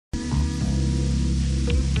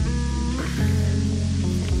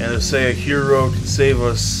And to say a hero can save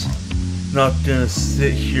us, not gonna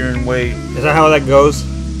sit here and wait. Is that how that goes?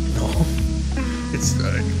 No. It's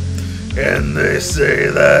and they say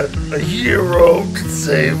that a hero can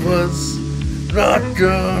save us, not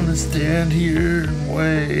gonna stand here and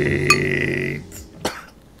wait.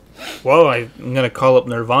 Well, I'm gonna call up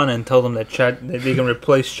Nirvana and tell them that they can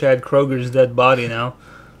replace Chad Kroger's dead body now.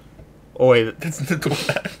 Oh wait, That's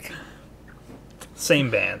Nickelback. same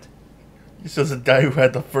band. He says the guy who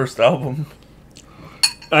had the first album.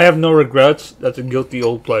 I have no regrets. That's a guilty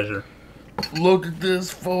old pleasure. Look at this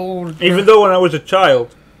phone. Even though when I was a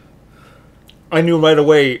child, I knew right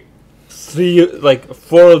away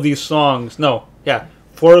four of these songs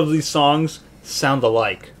sound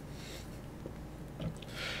alike.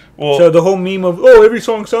 Well, So the whole meme of, oh, every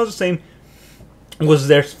song sounds the same was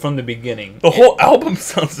there from the beginning. the whole album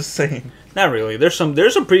sounds the same. Not really. There's some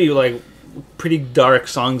pretty dark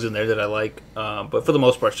songs in there that I like. But for the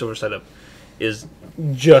most part, Silver Side Up is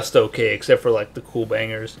just okay, except for the cool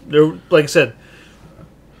bangers. There, like I said,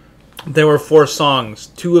 there were 4 songs.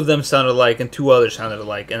 2 of them sounded alike, and 2 others sounded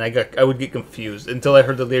alike, and I would get confused until I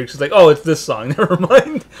heard the lyrics. It's like, oh, it's this song. Never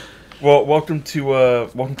mind. Well, welcome to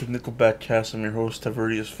Nickelback Cast. I'm your host,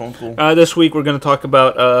 taviRadio Funkle. This week we're going to talk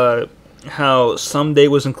about how Someday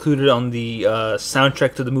was included on the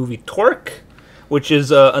soundtrack to the movie Torque, which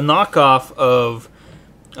is a knockoff of,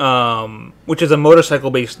 which is a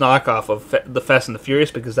motorcycle-based knockoff of the Fast and the Furious,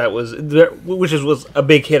 because which was a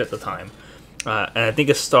big hit at the time. And I think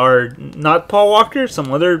it starred not Paul Walker,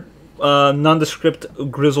 some other nondescript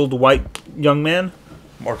grizzled white young man.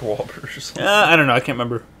 Mark Wahlberg or something. I don't know. I can't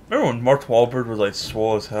remember. Remember when Mark Wahlberg was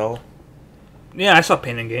swole as hell? Yeah, I saw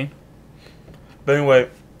Pain and Gain. But anyway,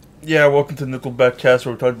 yeah, welcome to Nickelback Cast,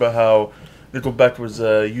 where we're talking about how Nickelback was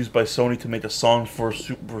used by Sony to make a song for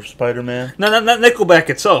Spider-Man. No, not Nickelback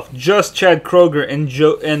itself. Just Chad Kroger and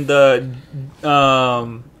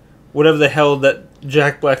whatever the hell that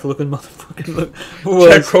Jack Black looking motherfucker was.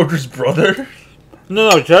 Chad Kroger's brother?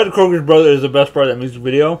 No, Chad Kroger's brother is the best part of that music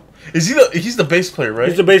video. Is he he's the bass player, right?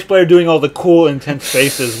 He's the bass player doing all the cool, intense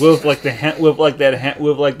faces with that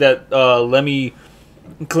Lemmy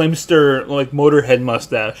Clemster Motorhead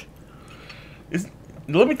mustache.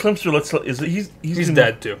 Lemmy Clemster, he's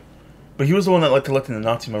dead too. But he was the one that collecting the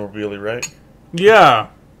Nazi memorabilia, right? Yeah,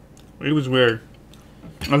 he was weird,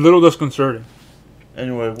 a little disconcerting.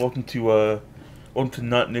 Anyway, welcome to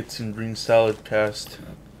Nut Nits and Green Salad Cast.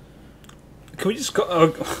 Can we just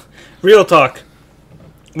go real talk?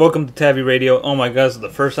 Welcome to taviRadio. Oh my God, this is the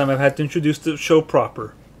first time I've had to introduce the show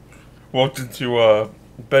proper. Welcome to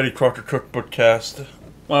Betty Crocker Cookbook Cast.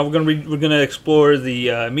 Well, we're gonna explore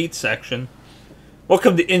the meat section.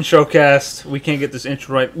 Welcome to Intro Cast. We can't get this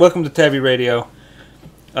intro right. Welcome to taviRadio.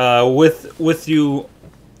 With you,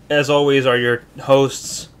 as always, are your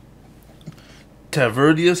hosts,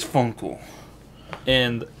 taviRadio Funkle,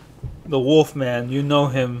 and the Wolfman. You know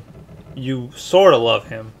him. You sort of love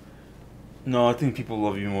him. No, I think people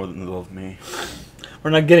love you more than they love me. We're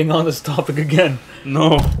not getting on this topic again.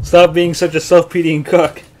 No. Stop being such a self-pitying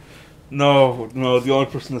cuck. No, the only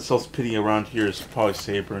person that self-pity around here is probably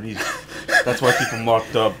Saber, and that's why I keep him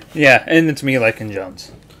locked up. Yeah, and it's me, Lycan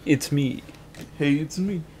Jones. It's me. Hey, it's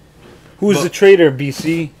me. Who's the traitor,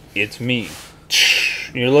 BC? It's me.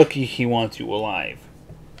 You're lucky he wants you alive.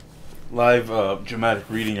 Live dramatic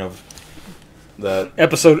reading of that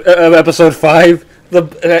episode 5,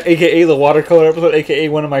 aka the watercolor episode, aka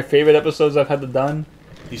one of my favorite episodes I've had done.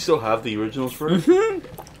 You still have the originals for it?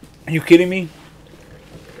 Mm-hmm. Are you kidding me?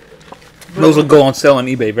 Those will go on sale on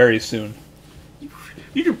eBay very soon.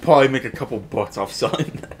 You could probably make a couple bucks off selling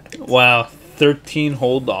that. Wow, $13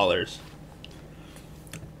 whole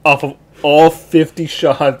off of all 50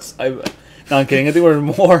 shots. No, I'm kidding. I think there were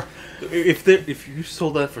more. If you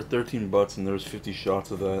sold that for $13 and there was 50 shots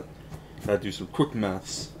of that, I'd do some quick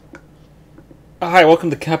maths. Hi, welcome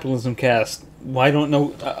to Capitalism Cast. Well, I don't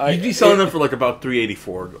know. You'd be selling them for about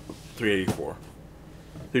 $3.84. $3.84.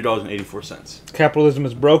 Capitalism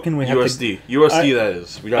is broken. We have USD. USD, that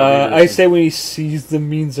is. I say we seize the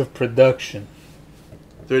means of production.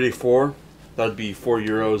 34. That'd be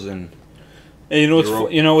 €4 and. Hey,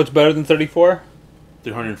 you know what's better than 34?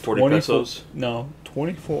 340 pesos. No,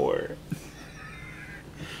 24.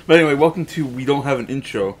 But anyway, welcome to We Don't Have an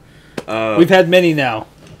Intro. We've had many now.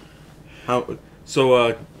 I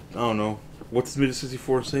don't know. What's the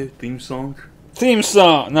Mid-64 say? Theme song? Theme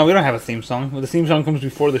song. No, we don't have a theme song. The theme song comes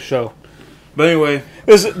before the show. But anyway,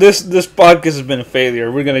 this podcast has been a failure.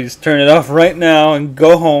 We're gonna just turn it off right now and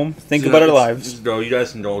go home. Think about our lives. Just go. You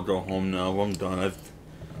guys can go home now. I'm done. I've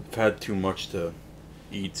had too much to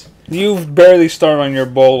eat. You've barely started on your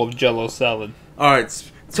bowl of jello salad.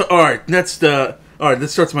 Alright, So, alright, let's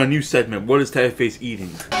start my new segment. What is Taviface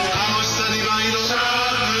eating?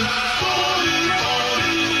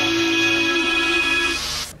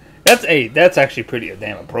 That's actually pretty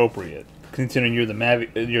damn appropriate, considering you're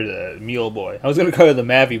the meal boy. I was gonna call you the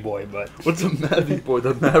Mavi boy, but what's a Mavi boy?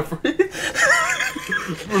 The Maverick?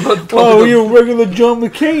 Oh, you're regular John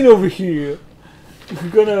McCain over here.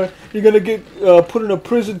 You're gonna get put in a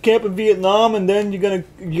prison camp in Vietnam, and then you're gonna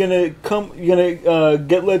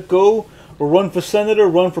get let go, or run for senator,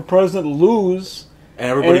 run for president, lose, and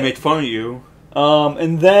everybody make fun of you.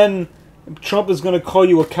 And then Trump is gonna call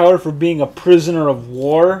you a coward for being a prisoner of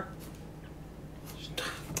war.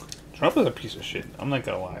 Trump is a piece of shit. I'm not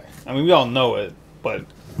gonna lie. I mean, we all know it, but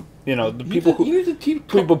you know the people who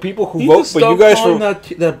vote. But you guys for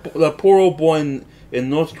that poor old boy in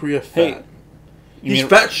North Korea fat. Hey, he's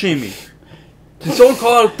fat shaming. Did someone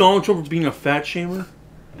call out Donald Trump for being a fat shamer?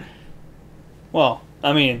 Well,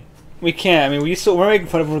 I mean, we can't. I mean, we're making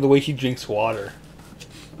fun of him for the way he drinks water.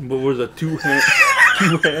 But was it 2 hands?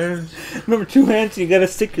 2 hands. Remember, 2 hands. You gotta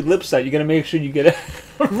stick your lips out. You gotta make sure you get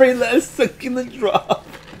a very last succulent drop.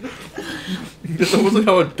 That's almost like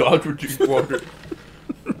how a dog would drink water.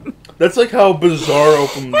 That's like how Bizarro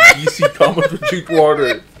from DC Comics would drink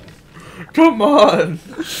water. Come on.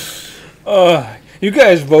 You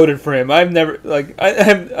guys voted for him. I've never I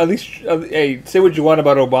have at least. Hey, say what you want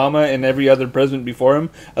about Obama and every other president before him.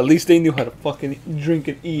 At least they knew how to fucking drink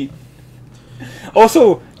and eat.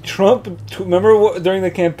 Also, Trump. Remember during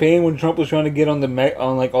the campaign when Trump was trying to get on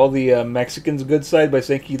all the Mexicans' good side by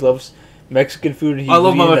saying he loves Mexican food. I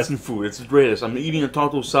love my Mexican food. It's the greatest. I'm eating a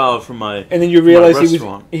taco salad from my and then you realize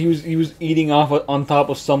he was eating off on top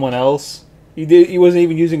of someone else. He wasn't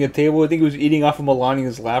even using a table. I think he was eating off of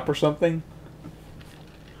Melania's lap or something.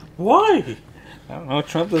 Why? I don't know.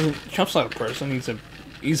 Trump's not a person.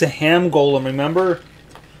 He's a ham golem. Remember?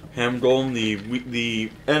 Ham golem,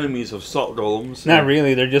 the enemies of salt golems. Not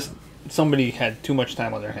really. They're just somebody had too much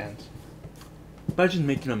time on their hands. Imagine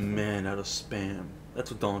making a man out of Spam.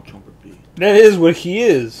 That's what Donald Trump would be. That is what he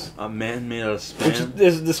is. A man made out of Spam? Which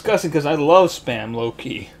is disgusting because I love Spam,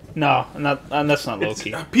 low-key. No, that's not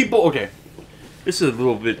low-key. People, okay. This is a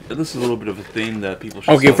little bit of a thing that people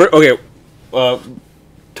should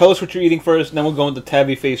tell us what you're eating first, and then we'll go into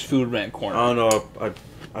Taviface food rant corner. I don't know.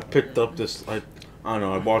 I picked up this. I don't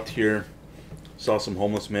know. I walked here, saw some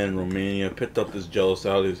homeless man in Romania. Picked up this jello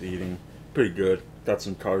salad he was eating. Pretty good. Got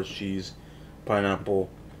some cottage cheese, pineapple,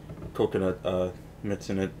 coconut mitts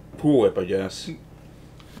in it. Cool Whip, I guess.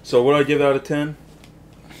 So what do I give out of 10?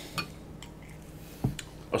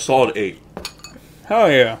 A solid 8. Hell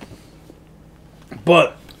yeah.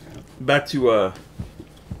 But back to what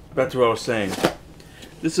I was saying.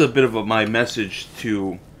 This is a bit of my message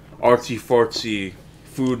to artsy fartsy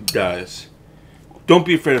food guys. Don't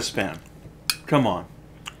be afraid of Spam. Come on.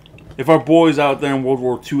 If our boys out there in World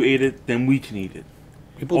War II ate it, then we can eat it.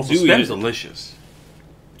 People do eat it. Spam's delicious.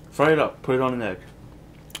 Fry it up. Put it on an egg.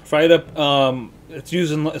 Fry it up. I'm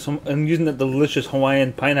using the delicious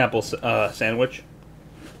Hawaiian pineapple sandwich.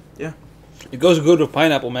 Yeah. It goes good with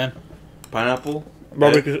pineapple, man. Pineapple?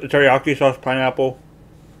 Barbecue, teriyaki sauce, pineapple.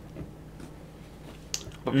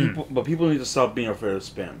 But people need to stop being afraid of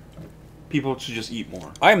Spam. People should just eat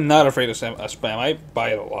more. I'm not afraid of Spam. I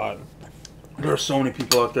buy it a lot. There are so many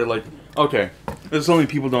people out there okay, there's so many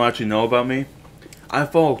people don't actually know about me. I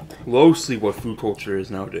follow closely what food culture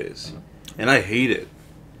is nowadays. And I hate it.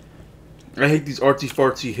 I hate these artsy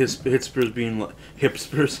fartsy hipsters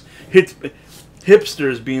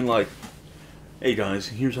being like, hey guys,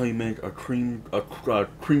 here's how you make a cream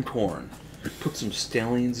corn. Put some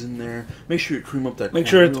scallions in there. Make sure you cream up that corn. Make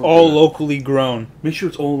sure it's all locally grown. Make sure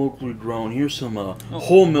it's all locally grown. Here's some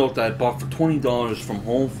whole milk that I bought for $20 from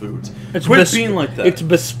Whole Foods. Quit being like that. It's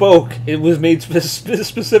bespoke. It was made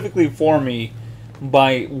specifically for me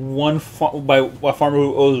by a farmer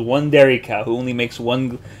who owns one dairy cow who only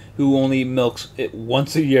milks it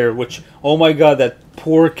once a year. Which, oh my god, that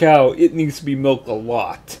poor cow! It needs to be milked a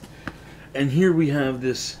lot. And here we have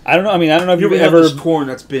this. I don't know if you've ever this corn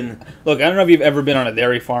that's been. Look, I don't know if you've ever been on a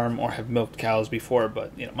dairy farm or have milked cows before,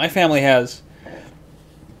 but my family has.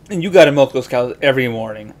 And you got to milk those cows every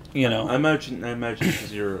morning. I imagine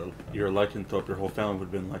because you're a lycanthrope, your whole family would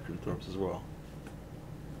have been lycanthropes as well.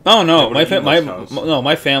 Oh no, my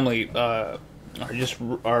family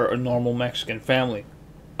are a normal Mexican family.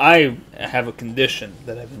 I have a condition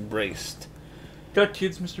that I've embraced. Got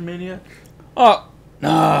kids, Mr. Maniac? Oh,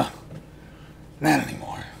 nah. Not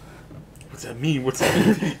anymore. What's that mean?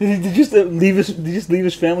 Did he just leave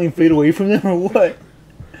his family and fade away from them, or what?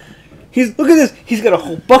 Look at this. He's got a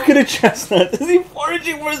whole bucket of chestnuts. Is he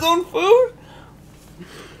foraging for his own food?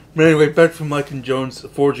 But anyway, back from Mike and Jones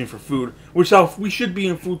foraging for food, which how we should be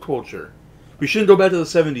in food culture. We shouldn't go back to the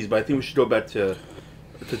 70s, but I think we should go back to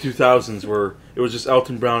the 2000s, where it was just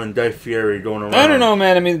Elton Brown and Guy Fieri going around. I don't know,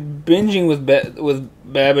 man. I mean, binging with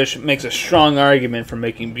Babish makes a strong argument for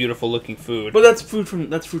making beautiful-looking food. But that's food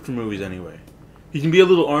from movies anyway. He can be a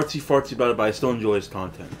little artsy-fartsy about it, but I still enjoy his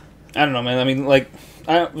content. I don't know, man. I mean, like,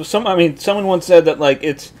 someone once said that like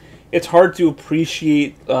it's hard to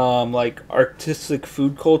appreciate like artistic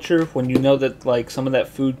food culture when you know that like some of that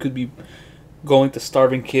food could be going to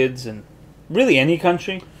starving kids in really any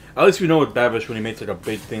country. At least we know with Babish when he makes like a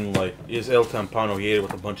big thing like is El Tampano, he ate it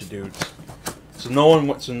with a bunch of dudes. So no one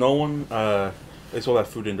they sold that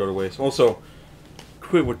food didn't go to waste. Also,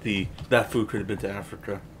 quit with that food could have been to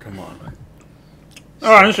Africa. Come on.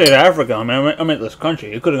 Oh, I didn't say Africa. I meant this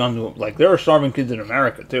country. It could have gone to like there are starving kids in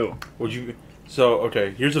America too. Would you? So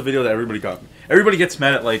okay, here's a video that everybody got. Everybody gets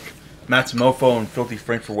mad at like Matt's Mofo and Filthy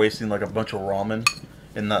Frank for wasting like a bunch of ramen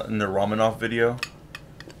in their ramen off video.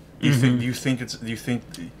 Do you think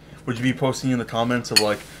would you be posting in the comments of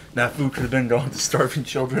like that food could have been going to starving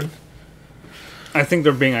children? I think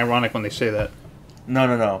they're being ironic when they say that.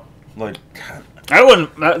 No. Like, God. I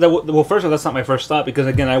wouldn't. Well, first of all, that's not my first thought because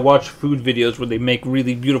again, I watch food videos where they make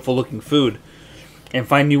really beautiful looking food and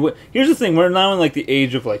find new. Here's the thing: we're now in like the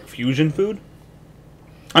age of like fusion food.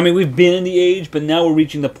 I mean, we've been in the age, but now we're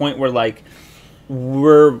reaching the point where like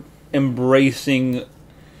we're embracing.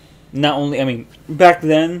 Not only, I mean, back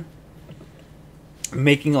then,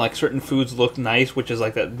 making like certain foods look nice, which is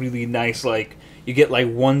like that really nice like you get like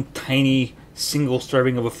one tiny single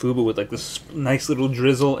serving of a food, but with like this nice little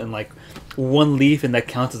drizzle and like one leaf, and that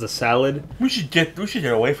counts as a salad. We should get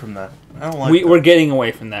away from that. I don't like. We're getting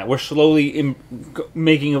away from that. We're slowly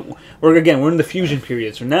making it. We're in the fusion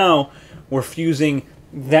period. So now we're fusing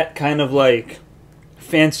that kind of like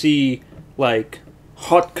fancy like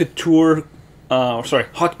haute couture.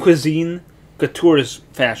 Haute cuisine. Couture is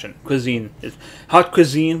fashion. Cuisine is haute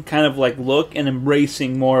cuisine kind of like look, and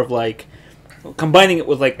embracing more of like combining it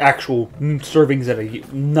with like actual servings that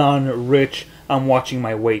a non-rich, I'm watching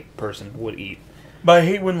my weight person would eat. But I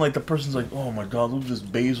hate when like the person's like, "Oh my god, look at this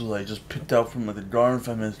basil I just picked out from like the garden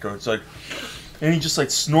 5 minutes ago." It's like, and he just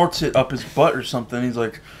like snorts it up his butt or something. He's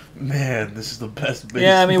like, "Man, this is the best basil."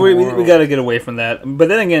 Yeah, I mean we got to get away from that. But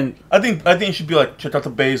then again, I think it should be like, check out the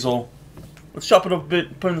basil. Let's chop it up a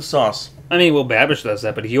bit, put it in the sauce. I mean, well, Babish does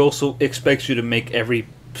that, but he also expects you to make every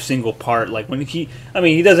single part. Like when he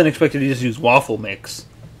doesn't expect you to just use waffle mix.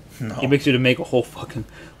 No. He makes you to make a whole fucking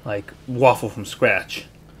like waffle from scratch,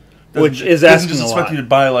 which is asking a lot. He doesn't just expect you to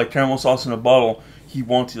buy like caramel sauce in a bottle. He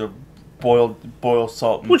wants you to boil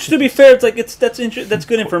salt. Which, to be fair, it's like that's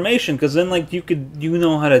good information because then like you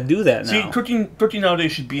know how to do that now. See, cooking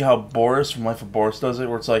nowadays should be how Boris from Life of Boris does it,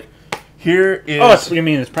 where it's like, here is. Oh, that's what you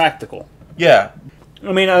mean? It's practical. Yeah.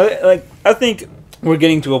 I mean, I think we're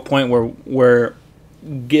getting to a point where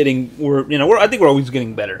I think we're always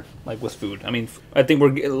getting better, like with food. I mean, I think my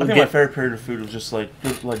favorite period of food was just like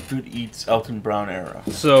good eats Elton Brown era.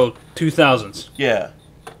 So 2000s. Yeah,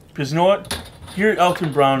 because you know what? Here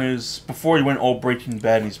Elton Brown is before he went all Breaking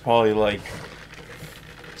Bad, and he's probably like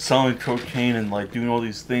selling cocaine and like doing all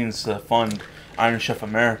these things to fund Iron Chef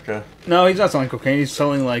America. No, he's not selling cocaine. He's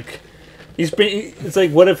selling like it's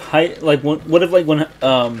like what if when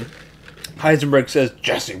Heisenberg says,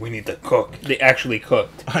 "Jesse, we need to cook." They actually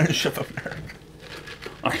cooked. Iron Chef America.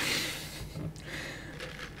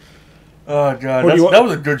 Oh god, that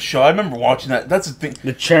was a good show. I remember watching that. That's the thing.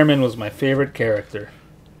 The chairman was my favorite character.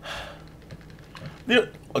 They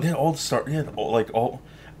had all the start. Yeah, all.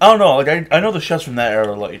 I don't know. Like I know the chefs from that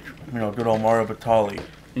era, like good old Mario Batali.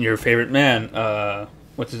 And your favorite man,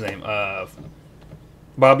 what's his name?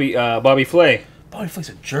 Bobby Flay. Bobby Flay's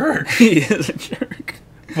a jerk. He is a jerk.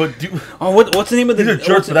 But what's the name of the? He's a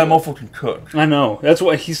jerk, but that mofo can cook. I know. That's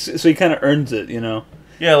why he kind of earns it,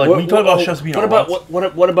 Yeah, like when you talk about chefs being.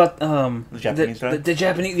 What about the Japanese guy? The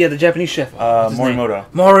Japanese chef. Morimoto.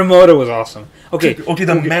 Morimoto was awesome. Okay,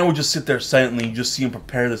 the man would just sit there silently. You just see him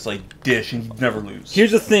prepare this like dish, and he'd never lose.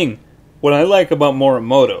 Here's the thing: what I like about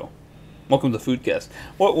Morimoto. Welcome to Foodcast.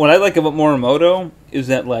 What I like about Morimoto is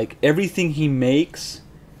that like everything he makes,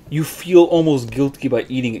 you feel almost guilty about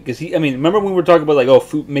eating it because remember when we were talking about like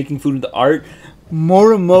making food into art?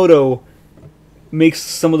 Morimoto makes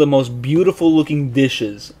some of the most beautiful looking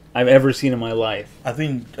dishes I've ever seen in my life. I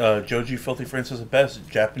think Joji Filthy Frank says it best.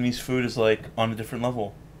 Japanese food is like on a different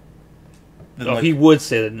level. He would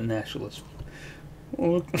say that naturally.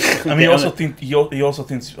 He also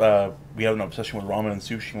thinks we have an obsession with ramen and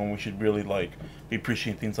sushi when we should really like be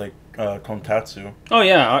appreciating things like kontatsu. Oh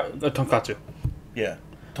yeah, tonkatsu. Yeah.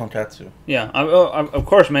 Tonkatsu. Yeah, of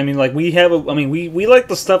course, man. I mean, like we like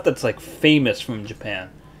the stuff that's like famous from Japan,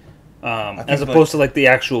 as opposed to like the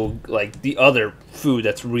actual like the other food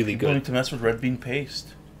that's really good. You need to mess with red bean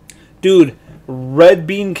paste. Dude, red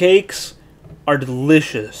bean cakes are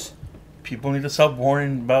delicious. People need to stop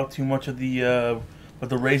worrying about too much of the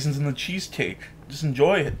raisins in the cheesecake. Just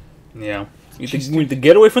enjoy it. Yeah, you need to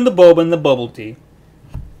get away from the boba and the bubble tea,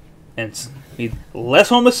 and need less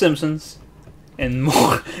Homer Simpsons. And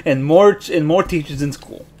more teachers in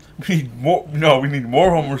school. We need more. No, we need more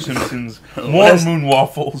Homer Simpsons, more moon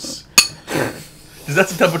waffles. Because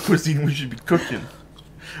that's the type of cuisine we should be cooking.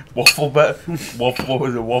 Waffle batter,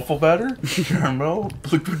 caramel,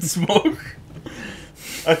 liquid smoke.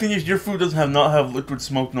 I think if your food doesn't not have liquid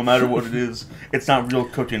smoke, no matter what it is, it's not real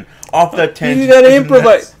cooking. Off that tangent. You gotta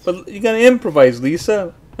improvise. But you gotta improvise,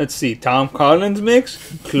 Lisa. Let's see. Tom Collins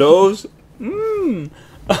mix, cloves.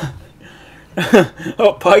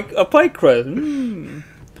 A pie crust.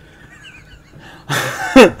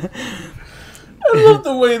 I love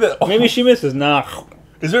the way that. Maybe she misses. Nah.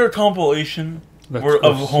 Is there a compilation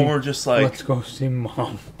of Homer just like? Let's go see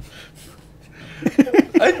Mom.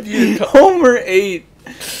 Homer ate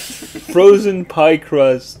frozen pie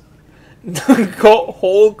crust,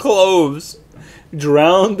 whole cloves,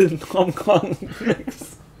 drowned in Tom Collins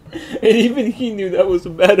mix, and even he knew that was a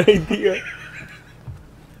bad idea.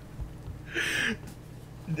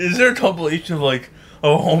 Is there a compilation of like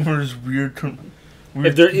Homer's weird?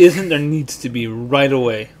 If there isn't, there needs to be right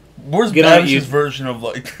away. Where's Babish's version of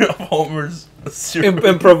like of Homer's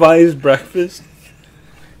improvised breakfast?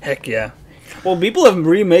 Heck yeah! Well, people have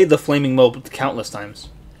remade the Flaming Mold countless times.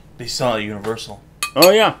 They saw it at Universal.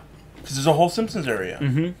 Oh yeah, because there's a whole Simpsons area.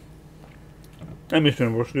 I miss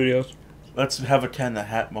Universal Studios. Let's have a Cat in the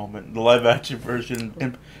Hat moment, the live action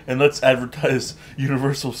version, and let's advertise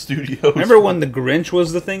Universal Studios. Remember when the Grinch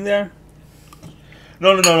was the thing there?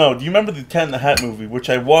 No. Do you remember the Cat in the Hat movie, which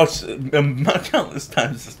I watched countless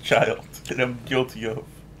times as a child, and I'm guilty of?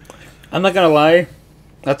 I'm not gonna lie,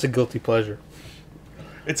 that's a guilty pleasure.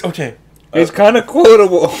 It's okay. It's kind of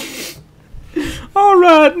quotable. All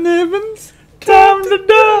right, Nivens, time to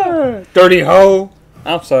die. Dirty hoe.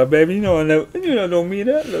 I'm sorry, baby. You know I don't mean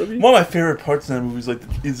that. Love you. One of my favorite parts in that movie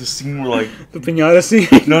is the scene where like the pinata scene.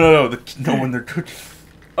 No, when they're cooking.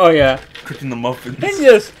 Oh yeah, cooking the muffins. And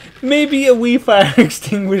yes, maybe a wee fire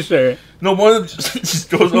extinguisher. No, one of them just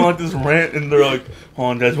goes on like this rant, and they're like, "Hold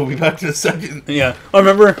on, guys, we'll be back in a second." Yeah, I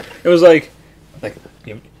remember it was like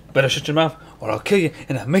you better shut your mouth, or I'll kill you,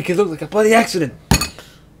 and I'll make it look like a bloody accident.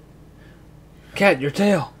 Cat, your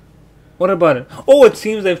tail. What about it? Oh, it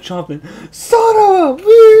seems they've chopped it. Son of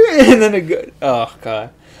a... And then it goes... Oh,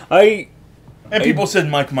 God. People said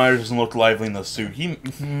Mike Myers doesn't look lively in the suit. He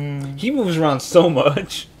moves around so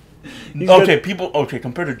much. Compared to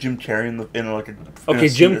Jim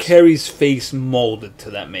Carrey Jim Carrey's face molded to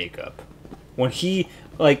that makeup. When he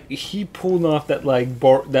pulled off that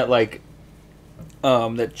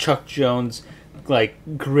that Chuck Jones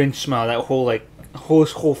Grinch smile, that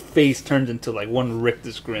whole face turns into one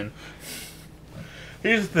rictus grin.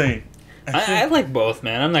 Here's the thing. I like both,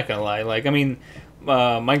 man. I'm not gonna lie.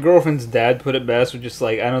 My girlfriend's dad put it best, with just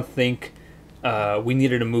I don't think we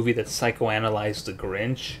needed a movie that psychoanalyzed the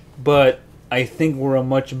Grinch, but I think we're a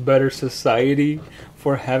much better society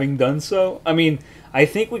for having done so. I mean, I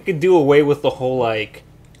think we could do away with the whole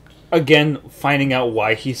again finding out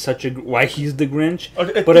why he's the Grinch.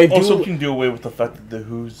 But I also can do away with the fact that the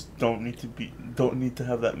Who's don't need to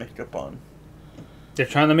have that makeup on. They're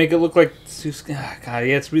trying to make it look like God,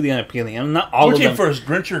 yeah, it's really unappealing. I'm not all What of them. came first,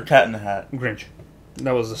 Grinch or Cat in the Hat? Grinch.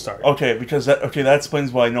 That was the start. Okay, because that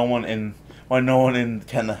explains why no one in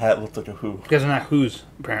Cat in the Hat looked like a Who. Because they're not Who's,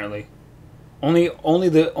 apparently. Only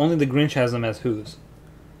the Grinch has them as Who's.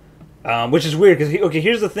 Which is weird because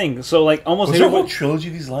here's the thing. So almost was there a whole trilogy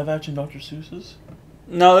of these live action Dr. Seuss's?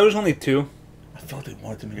 No, there was only 2. I thought they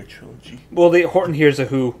wanted to make a trilogy. Well, Horton Hears a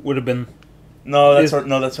Who would have been. No, that's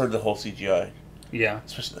the whole CGI. Yeah,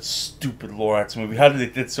 especially that stupid Lorax movie. How did they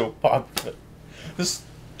get so popular? The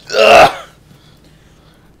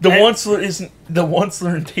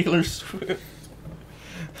Onceler and Taylor Swift.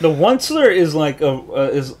 The Onceler is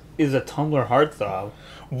is a Tumblr heartthrob.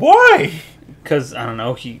 Why? Because I don't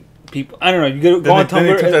know. I don't know. You go on Tumblr. Then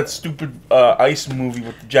they took that stupid Ice movie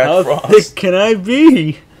with Jack Frost. How thick can I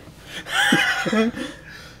be?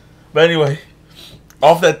 But anyway,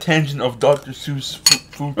 off that tangent of Dr. Seuss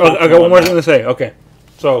food. I got one more thing to say. Okay,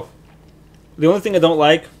 so the only thing I don't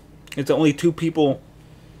like is the only 2 people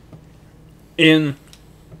in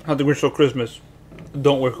How the Grinch Stole Christmas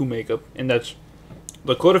don't wear Who makeup, and that's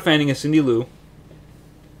Dakota Fanning and Cindy Lou.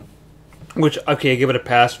 Which, okay, I give it a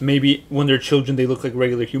pass. Maybe when they're children, they look like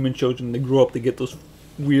regular human children. They grow up, they get those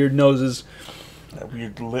weird noses.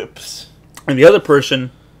 Weird lips. And the other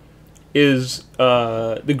person is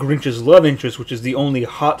the Grinch's love interest, which is the only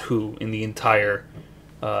hot who in the entire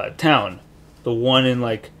town. The one in,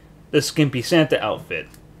 like, the skimpy Santa outfit.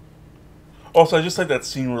 Also, I just like that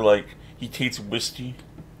scene where, like, he tastes whiskey.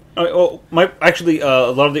 A lot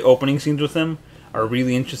of the opening scenes with him are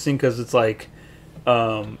really interesting because it's like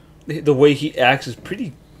the way he acts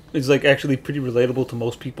is like actually pretty relatable to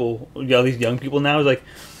most people, at least young people now. It's like,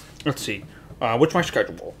 let's see, what's my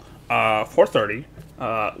schedule? 4:30,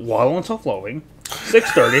 waddle until flowing.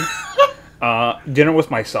 6:30, dinner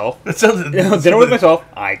with myself. Dinner with myself.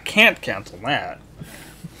 I can't cancel that.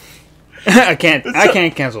 I can't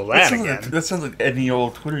cancel that again. That sounds like any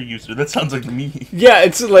old Twitter user. That sounds like me. Yeah,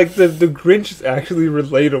 it's like the Grinch is actually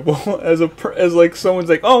relatable as like someone's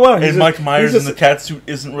like, oh wow. And Mike Myers in the cat suit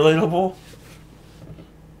isn't relatable.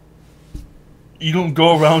 You don't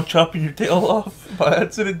go around chopping your tail off by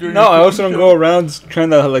accident during. No, I also don't go around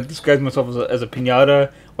trying to like disguise myself as a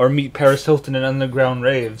piñata or meet Paris Hilton in underground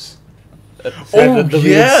raves. Oh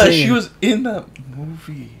yeah, she was in that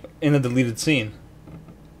movie. In the deleted scene.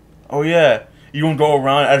 Oh yeah, you don't go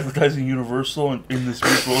around advertising Universal in this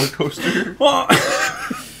weird roller coaster.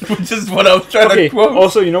 Which is what I was trying to quote.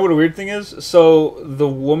 Also, you know what a weird thing is? So the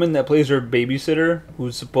woman that plays her babysitter,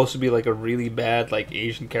 who's supposed to be like a really bad like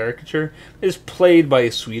Asian caricature, is played by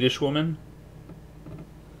a Swedish woman.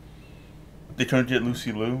 They turned to get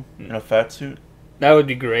Lucy Liu in a fat suit. That would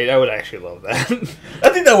be great. I would actually love that. I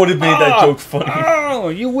think that would have made that joke funny. Oh,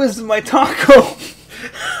 you whizzed my taco.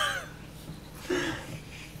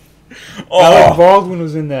 Alec Baldwin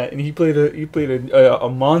was in that, and he played a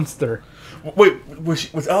monster. Wait,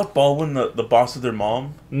 was Alec Baldwin the boss of their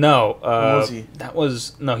mom? No, was he?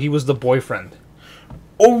 He was the boyfriend.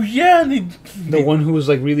 Oh yeah, the one who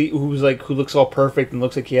looks all perfect and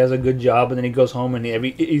looks like he has a good job, and then he goes home and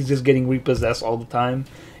he's just getting repossessed all the time,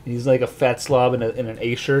 and he's like a fat slob in an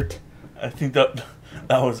A shirt. I think that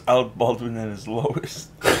was Alec Baldwin at his lowest.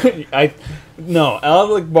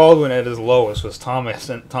 Alec Baldwin at his lowest was Thomas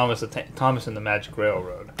and the Magic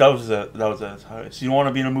Railroad. That was at his highest. You want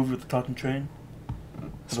to be in a movie with the talking train?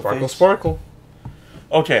 Sparkle, sparkle.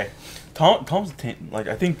 Okay, Tom's like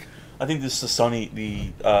I think this is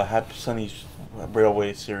the Happy Sunny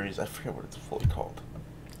Railway series. I forget what it's fully called.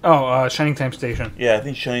 Oh, Shining Time Station. Yeah, I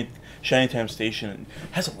think Shining Time Station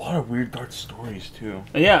has a lot of weird dark stories too.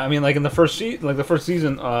 Yeah, I mean, like in the first season,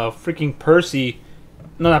 freaking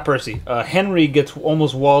Henry gets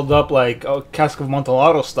almost walled up like Cask of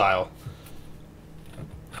Amontillado style.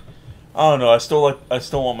 I don't know. I still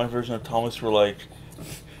want my version of Thomas where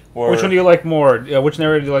which one do you like more? Which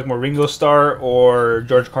narrator do you like more, Ringo Starr or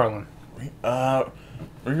George Carlin?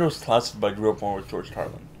 Ringo's classic, but I grew up more with George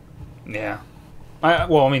Carlin. Yeah.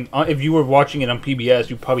 If you were watching it on PBS,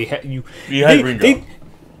 you probably had You had Ringo.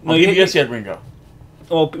 On PBS, you had Ringo.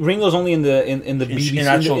 Well, Ringo's only in the BBC in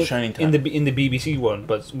actual Shining Time in the BBC one,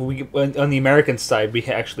 but on the American side, we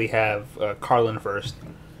actually have Carlin first.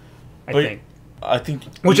 I think,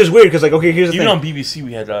 which is weird because here's the thing. Even on BBC,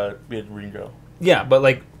 we had Ringo. Yeah, but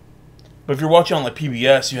if you're watching on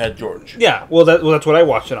PBS, you had George. Yeah, that's what I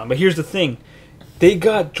watched it on. But here's the thing. They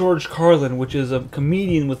got George Carlin, which is a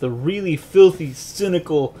comedian with a really filthy,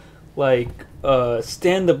 cynical,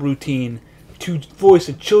 stand-up routine, to voice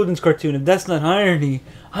a children's cartoon. If that's not irony,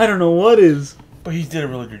 I don't know what is. But he did a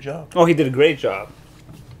really good job. Oh, he did a great job.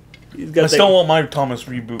 I still want my Thomas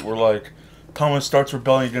reboot where, Thomas starts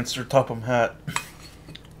rebelling against her Topham hat.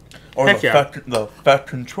 Or the fat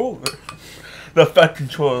controller. The fat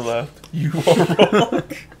controller left. You are wrong.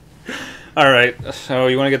 Alright, so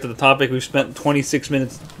you want to get to the topic? We've spent 26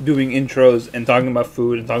 minutes doing intros and talking about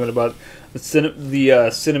food and talking about the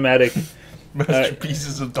cinematic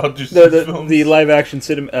masterpieces of Dr. Seuss films. The live-action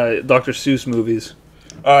Dr. Seuss movies.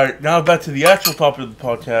 Alright, now back to the actual topic of the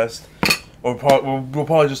podcast. We'll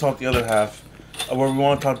probably just talk the other half. Where we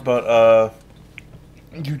want to talk about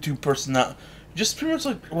YouTube personality. Just pretty much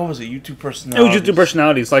what was it? YouTube personalities. It was YouTube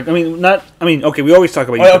personalities. We always talk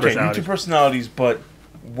about YouTube personalities. YouTube personalities, but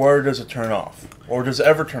where does it turn off? Or does it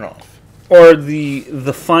ever turn off? Or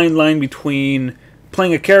the fine line between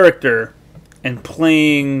playing a character and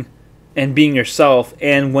playing and being yourself,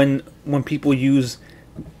 and when people use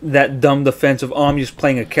that dumb defense of, I'm just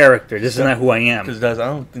playing a character. This is not who I am. Because guys, I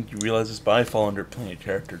don't think you realize this, but I fall under playing a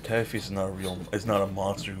character. Taviface is not a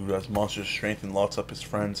monster who has monster strength and locks up his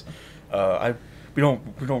friends. We're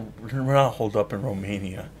not holed up in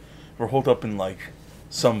Romania. We're holed up in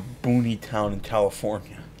some boony town in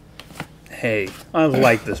California. Hey, I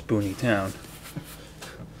like this boony town.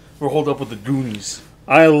 We're holed up with the Goonies.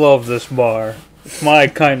 I love this bar. It's my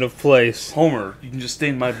kind of place. Homer, you can just stay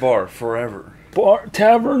in my bar forever. Bar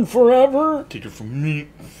tavern forever? Take it from me.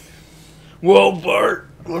 Well, Bart,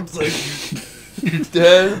 looks like you're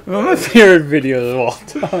dead. One of my favorite videos of all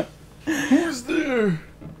time. Who's there?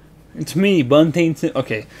 It's me, Buntain.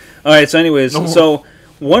 Okay. Alright, so anyways, so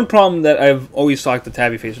one problem that I've always talked to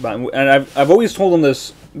Tabby Face about, and I've always told him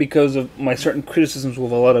this because of my certain criticisms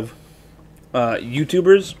with a lot of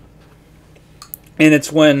YouTubers, and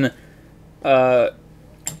it's when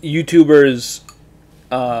YouTubers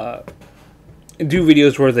do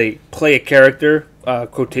videos where they play a character,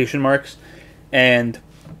 quotation marks, and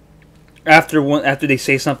after they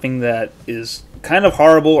say something that is kind of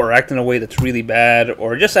horrible or act in a way that's really bad,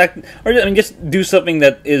 or just do something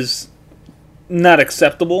that is not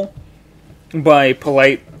acceptable by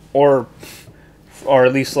polite or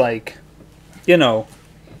at least like, you know,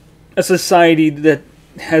 a society that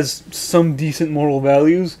has some decent moral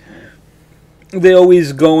values. They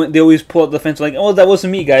always pull out the fence like, oh, that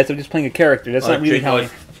wasn't me, guys. I'm just playing a character. That's not really how.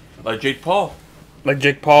 Like Jake Paul. Like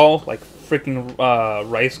Jake Paul, like freaking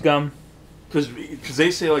Rice Gum. Because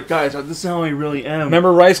they say, like, guys, this is how I really am.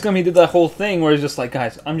 Remember Rice Gum? He did that whole thing where he's just like,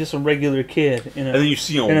 guys, I'm just a regular kid. And then you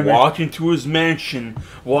see him walk into his mansion,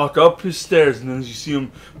 walk up his stairs, and then you see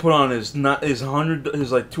him put on his like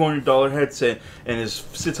 $200 headset and his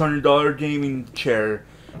 $600 gaming chair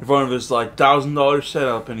in front of his like $1,000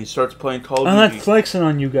 setup, and he starts playing Call of Duty. I'm not flexing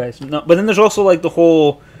on you guys. No, but then there's also like the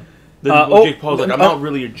whole. Jake Paul's like, I'm not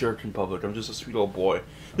really a jerk in public. I'm just a sweet old boy.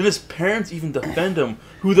 Then his parents even defend him,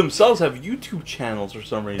 who themselves have YouTube channels for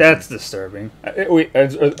some reason. That's disturbing. Wait,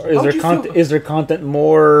 is their content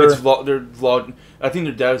more? It's their vlog. I think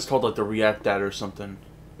their dad is called like the React Dad or something.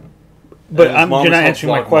 But you're not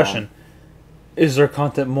answering my question. Mom. Is their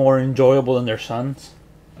content more enjoyable than their sons?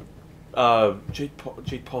 Jake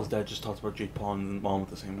Paul's dad just talks about Jake Paul and mom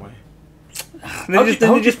the same way. How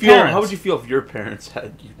would you feel if your parents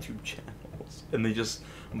had YouTube channels and they just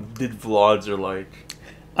did vlogs or like?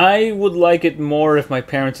 I would like it more if my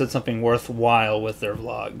parents did something worthwhile with their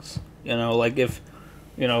vlogs. You know, like if,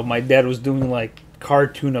 you know, my dad was doing like car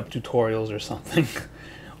tune-up tutorials or something,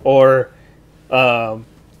 or I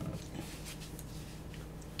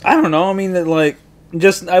don't know. I mean, that like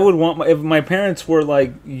just I would want if my parents were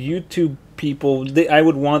like YouTube people, I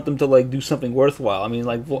would want them to like do something worthwhile. I mean,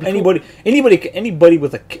 like anybody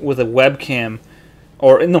with a webcam,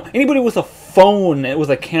 or no, anybody with a phone with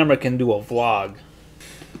a camera can do a vlog.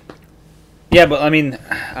 Yeah, but I mean,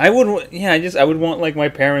 I would want like my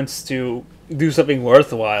parents to do something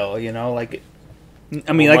worthwhile. You know, like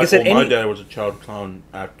I mean, I said, my dad was a child clown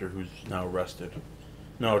actor who's now arrested.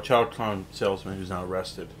 No, a child clown salesman who's now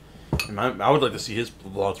arrested. And I would like to see his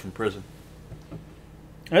vlogs from prison.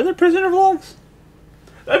 Are there prisoner vlogs?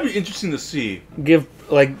 That'd be interesting to see. Give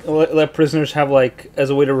let prisoners have like as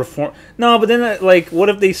a way to reform. No, but then like, what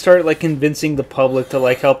if they start like convincing the public to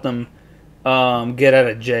like help them get out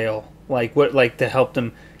of jail? Like to help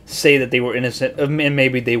them say that they were innocent and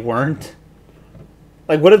maybe they weren't.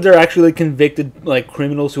 Like, what if they're actually convicted like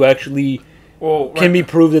criminals who actually can be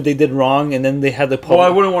proved that they did wrong, and then they had the public. Well, I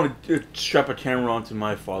wouldn't want to strap a camera onto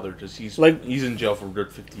my father because he's in jail for a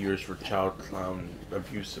good 50 years for child clown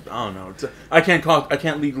abuse. I don't know. I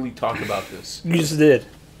can't legally talk about this. You just did.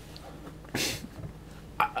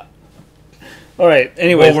 All right.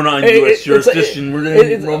 Anyway, well, we're not in U.S. jurisdiction.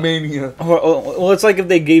 We're in Romania. Well, it's like if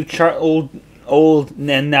they gave old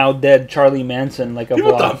and now dead Charlie Manson like a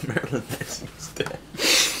People vlog. thought Marilyn Manson was dead.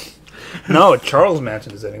 No, Charles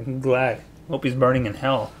Manson is dead. I'm glad. Hope he's burning in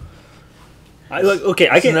hell.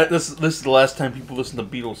 This is the last time people listen to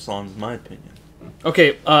Beatles songs, in my opinion.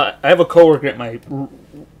 Okay, I have a coworker at my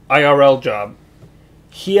IRL job.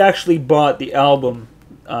 He actually bought the album.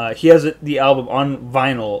 He has the album on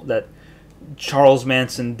vinyl that Charles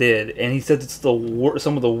Manson did, and he said it's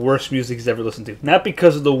some of the worst music he's ever listened to. Not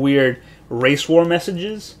because of the weird race war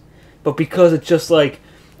messages, but because it's just like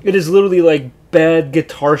it is literally like bad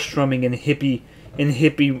guitar strumming and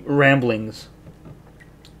hippie ramblings.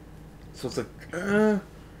 So it's like,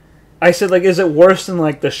 I said, like, is it worse than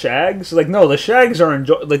like the Shags? Like, no, the Shags are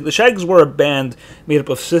the Shags were a band made up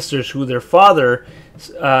of sisters who their father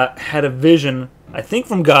had a vision, I think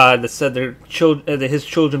from God, that said that his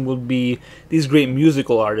children would be these great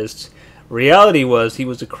musical artists. Reality was he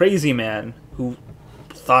was a crazy man who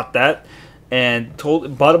thought that and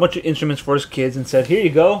bought a bunch of instruments for his kids and said, "Here you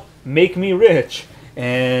go, make me rich."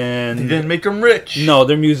 And he didn't make them rich. No,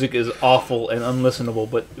 their music is awful and unlistenable,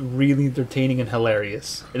 but really entertaining and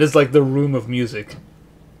hilarious. It is like the Room of music.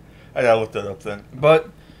 I gotta look that up then. But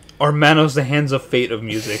or Manos the Hands of Fate of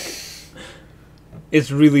music. It's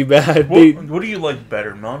really bad. What do you like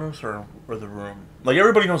better, Manos or The Room? Like,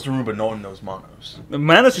 everybody knows The Room, but no one knows Manos.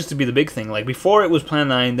 Manos used to be the big thing. Like, before it was Plan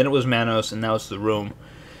 9, then it was Manos, and now it's The Room.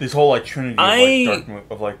 This whole, like, trinity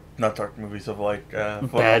not dark movies, of, like...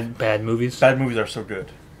 bad movies. Bad movies are so good.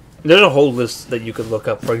 There's a whole list that you could look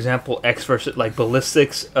up. For example,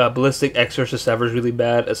 Ballistic X vs. Ever is really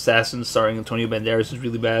bad. Assassins starring Antonio Banderas is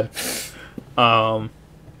really bad.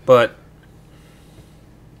 But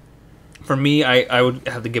for me, I would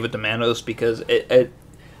have to give it to Manos because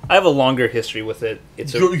I have a longer history with it.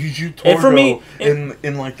 And for me,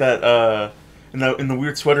 in like that in the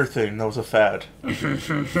weird sweater thing, that was a fad.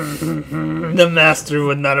 The master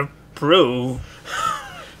would not approve.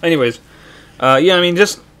 Anyways, yeah, I mean,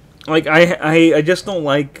 just like I just don't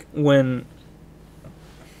like when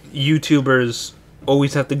YouTubers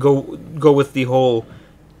always have to go with the whole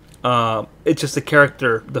it's just a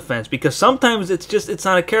character defense, because sometimes it's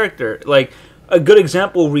not a character. Like, a good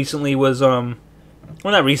example recently was well,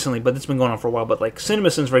 not recently, but it's been going on for a while, but like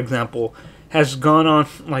CinemaSins, for example, has gone on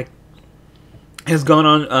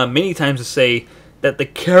many times to say that the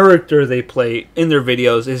character they play in their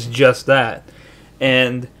videos is just that.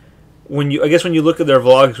 And when you look at their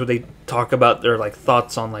vlogs where they talk about their like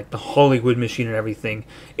thoughts on like the Hollywood machine and everything,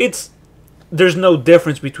 there's no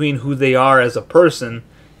difference between who they are as a person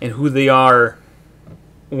and who they are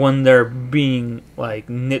when they're being like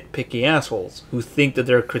nitpicky assholes who think that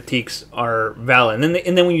their critiques are valid. And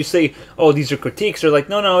then when you say, oh, these are critiques, they're like,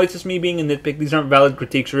 no, it's just me being a nitpick. These aren't valid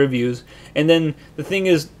critiques or reviews. And then the thing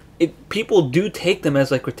is, people do take them as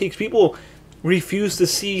like critiques. People refuse to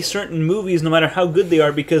see certain movies no matter how good they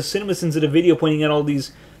are because CinemaSins did a video pointing out all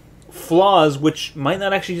these flaws, which might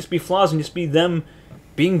not actually just be flaws and just be them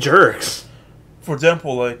being jerks. For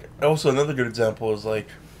example, like, also another good example is like,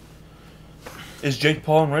 is Jake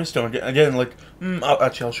Paul and Raystone again? Like,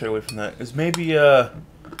 I'll stray away from that. Is maybe an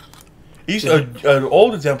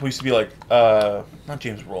old example used to be like not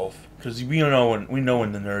James Rolfe, because we know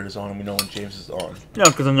when the nerd is on and we know when James is on. Yeah,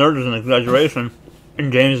 because the nerd is an exaggeration,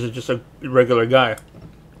 and James is just a regular guy.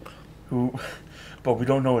 But we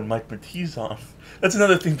don't know when Mike McTee's on. That's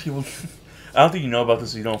another thing people. I don't think you know about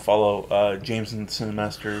this if you don't follow James and the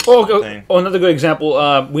Cinemasters thing. Oh, another good example.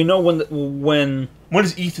 We know when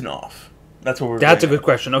is Ethan off? That's what we're. That's a good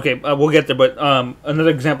question. Okay, we'll get there. But another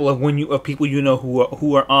example of people you know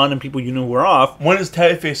who are on and people you know who are off. When is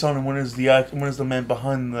Teddyface on and when is the man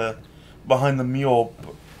behind the mule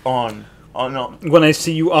on? When I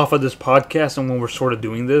see you off of this podcast and when we're sort of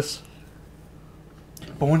doing this.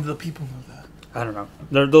 But when do the people know that? I don't know.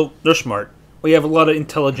 They're smart. We have a lot of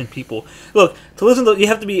intelligent people. Look, to listen to, you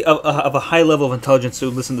have to be of a high level of intelligence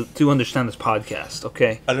to understand this podcast.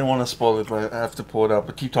 Okay. I didn't want to spoil it, but I have to pull it out.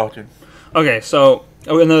 But keep talking. Okay, so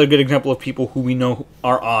another good example of people who we know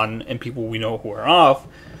are on and people we know who are off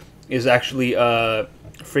is actually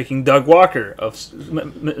freaking Doug Walker of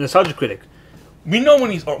Nostalgia Critic. We know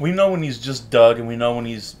when he's just Doug, and we know when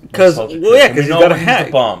he's because he's got a hat.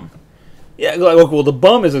 The bum. Yeah, well, the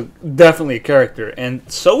bum is definitely a character, and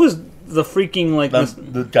so is the freaking like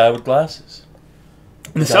the guy with glasses.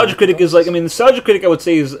 Nostalgia Critic is like, I mean, Nostalgia Critic I would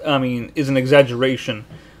say is an exaggeration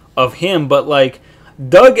of him, but like.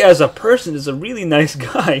 Doug as a person is a really nice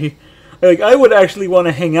guy. Like, I would actually want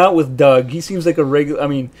to hang out with Doug. He seems like a regular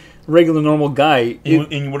normal guy.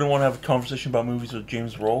 And you wouldn't want to have a conversation about movies with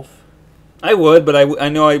James Rolfe? I would, but I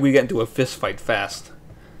know we'd get into a fist fight fast.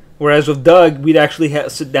 Whereas with Doug, we'd actually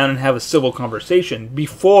sit down and have a civil conversation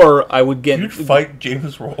before I would get... You'd fight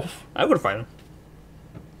James Rolfe? I would fight him.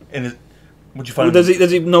 And would you fight him? Does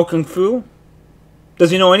he know Kung Fu? Does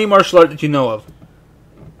he know any martial art that you know of?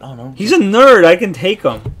 I don't know. He's a nerd. I can take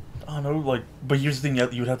him. I don't know, like, but here's the thing: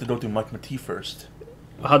 you would have to go through Mike McTee first.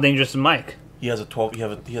 How dangerous is Mike? He has a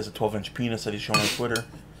 12-inch penis that he's showing on Twitter.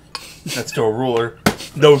 That's still a ruler.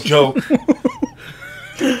 No joke.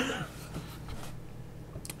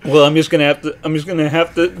 Well, I'm just gonna have to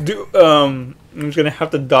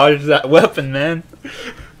dodge that weapon, man.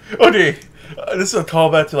 Okay, this is a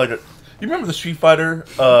callback to you remember the Street Fighter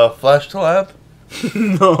Flash Collab?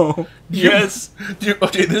 No. Yes.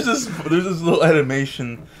 Okay, there's this little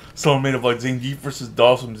animation someone made of like Zangief versus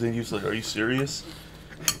Dawson. Zangief's like, "Are you serious?"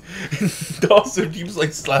 And Dawson keeps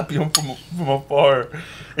like slapping him from afar,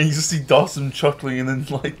 and you just see Dawson chuckling, and then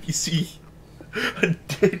like you see a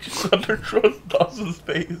dick just underthrows Dawson's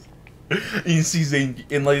face, and you see Zangief,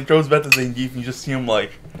 and like it throws back to Zangief, and you just see him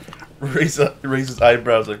like raise his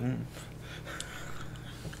eyebrows like.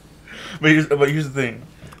 But here's the thing.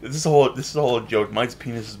 This is all a joke. Mike's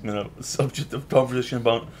penis has been a subject of conversation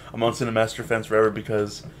among Cinemaster fans forever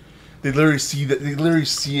because they literally see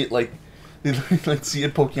it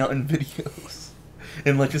poking out in videos.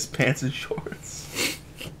 in like his pants and shorts.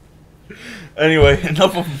 Anyway,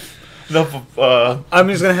 enough of. I'm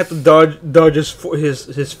just gonna have to dodge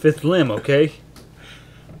his fifth limb, okay?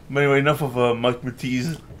 But anyway, enough of Mike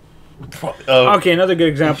Matisse. Okay, another good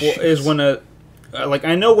example is when like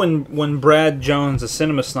I know when Brad Jones, the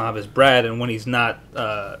cinema snob, is Brad, and when he's not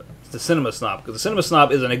the cinema snob, because the cinema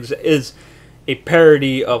snob is a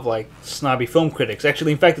parody of like snobby film critics.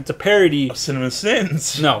 Actually, in fact, it's a parody of Cinema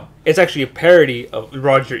Sins. No, it's actually a parody of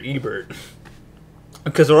Roger Ebert.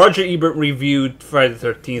 Because Roger Ebert reviewed Friday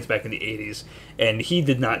the 13th back in the 80s, and he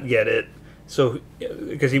did not get it. So,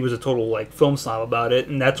 because he was a total like film snob about it,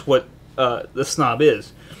 and that's what the snob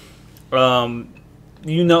is.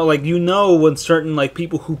 You know when certain like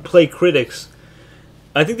people who play critics.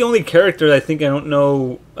 I think the only character I don't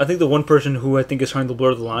know. I think the one person who I think is trying to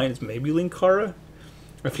blur the line is maybe Linkara.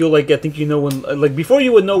 I think you know when like before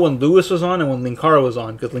you would know when Lewis was on and when Linkara was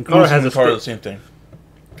on, because Linkara has the same thing.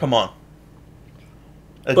 Come on.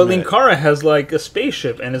 But Linkara has like a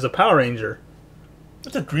spaceship and is a Power Ranger.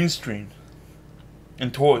 It's a green screen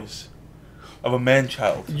and toys of a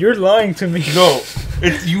man-child. You're lying to me. No,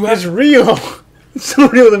 it's real. It's so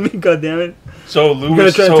real to me. Goddammit. So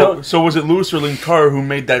Lewis. So was it Lewis or Linkara who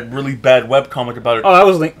made that really bad webcomic about it? Oh, that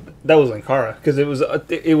was Linkara because it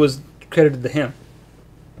was credited to him.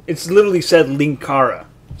 It's literally said Linkara.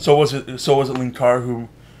 So was it Linkara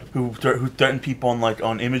who threatened people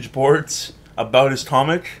on image boards about his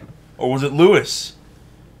comic, or was it Lewis?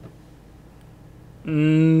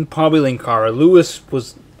 Probably Linkara. Lewis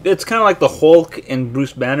was. It's kind of like the Hulk and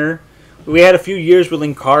Bruce Banner. We had a few years where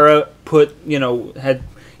Linkara had.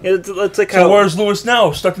 It's like so where's Lewis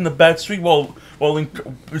now? Stuck in the back street while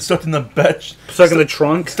stuck in the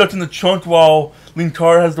trunk. Stuck in the trunk while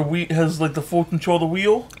Linkara has the full control of the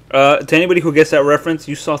wheel. To anybody who gets that reference,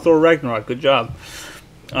 you saw Thor Ragnarok. Good job.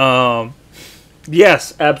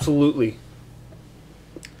 Yes, absolutely.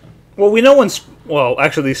 Well, we know when.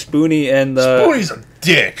 Actually, Spoonie and Spoonie's a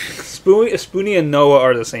dick. Spoonie and Noah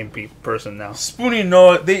are the same person now. Spoonie and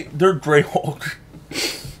Noah, they're Grey Hulk.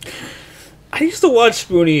 I used to watch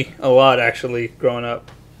Spoonie a lot, actually, growing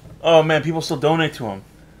up. Oh man, people still donate to him.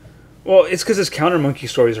 Well, it's because his Counter Monkey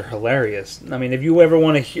stories are hilarious. I mean, if you ever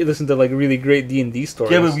want to listen to like really great D&D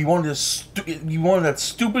stories, yeah, but we wanted that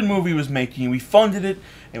stupid movie he was making. We funded it,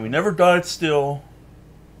 and we never got it. Still,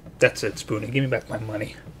 that's it, Spoonie. Give me back my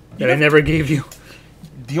money that I never gave you.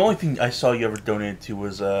 The only thing I saw you ever donated to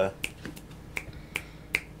was The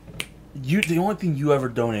only thing you ever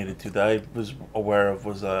donated to that I was aware of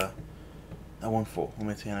was that one for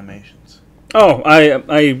Limited Animations. Oh, I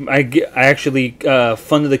actually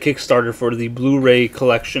funded the Kickstarter for the Blu-ray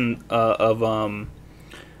collection of Don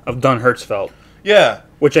Hertzfeldt. Yeah,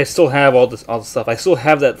 which I still have all the stuff. I still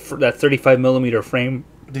have that 35mm frame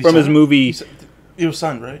from his movie. It was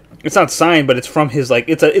signed, right? It's not signed, but it's from his like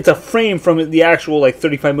it's a frame from the actual like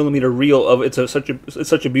 35mm reel of it's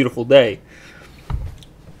such a beautiful day.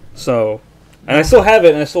 So, and I still have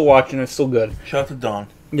it, and I still watch it, and it's still good. Shout out to Don.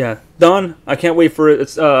 Yeah, Don, I can't wait for it.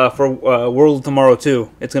 It's for World of Tomorrow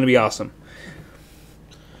 2. It's gonna be awesome.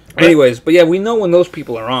 Anyways, but yeah, we know when those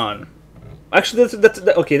people are on. Actually,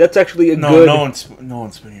 that's actually a good. No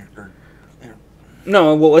one's been here.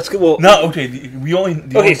 No, well, let's go. Well, no, okay.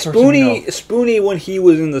 Spoonie, when he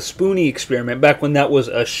was in the Spoonie Experiment, back when that was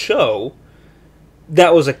a show,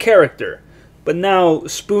 that was a character. But now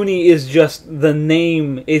Spoonie is just the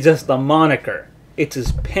name. It's just the moniker. It's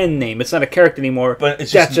his pen name. It's not a character anymore. But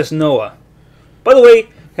that's just Noah. By the way,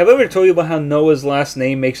 have I ever told you about how Noah's last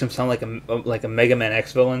name makes him sound like a Mega Man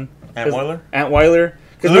X villain? Antweiler.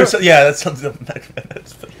 Yeah, that sounds like a Mega Man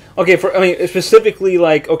X villain. Okay, specifically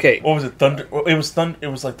like What was it? Thunder. It was Thunder. It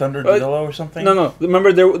was like Thunder and Jello or something. No. Remember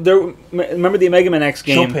remember the Mega Man X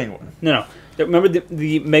game? Chopin one. No. Remember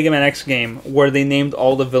the Mega Man X game where they named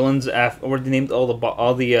all the villains where they named all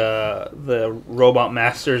the robot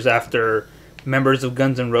masters after members of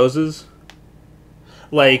Guns N' Roses,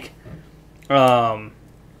 like Duff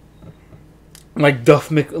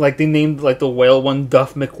like they named like the whale one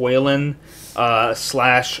Duff McWhalen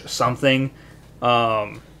 / something.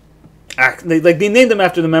 They named them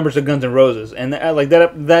after the members of Guns N' Roses, and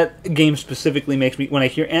that game specifically makes me, when I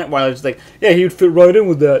hear Antweiler, it's like, yeah, he would fit right in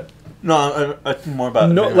with that. No, I think more about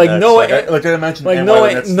Noah. I imagine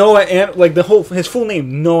his full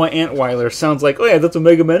name Noah Antweiler sounds like, oh yeah, that's a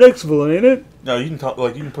Mega Man X villain, ain't it? No, you can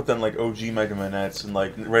put that in OG Mega Man X and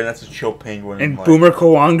right that's a Chill Penguin and Boomer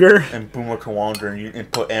Kawanger and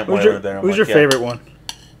put Antweiler there. Who's your favorite one?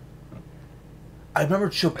 I remember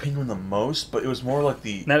Chill Penguin the most, but it was more like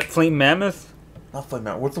the... Not Flame Mammoth? Not Flame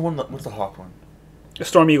Mammoth. What's the hawk one?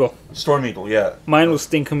 Storm Eagle. Storm Eagle, yeah. Mine was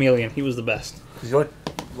Sting Chameleon. He was the best. Because you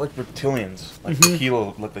like reptilians, like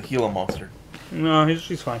the Gila monster. No,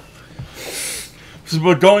 she's fine. So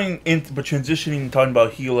we're transitioning and talking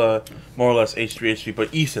about Gila, more or less H3,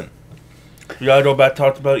 but Ethan. We gotta go back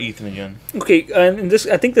talk about Ethan again. Okay, and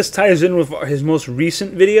I think this ties in with his most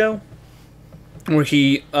recent video, where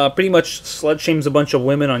he pretty much slut shames a bunch of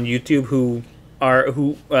women on YouTube who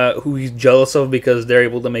he's jealous of because they're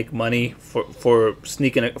able to make money for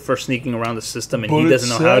sneaking around the system, and he doesn't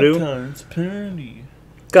know how to. It's parody.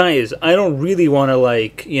 Guys, I don't really want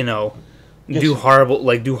to do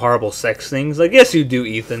horrible sex things. Like, yes, you do,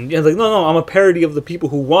 Ethan. Yeah, like, no, I'm a parody of the people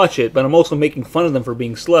who watch it, but I'm also making fun of them for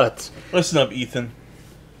being sluts. Listen up, Ethan.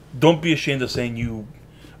 Don't be ashamed of saying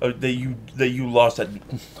that you lost at.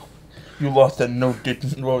 You lost that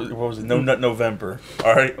what was it? No Nut November.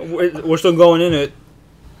 All right. We're still going in it.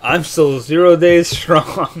 I'm still 0 days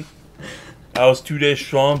strong. I was 2 days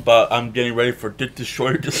strong, but I'm getting ready for Dick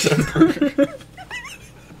Destroyer December.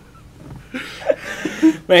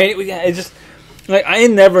 Man, it's just like I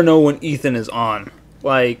never know when Ethan is on.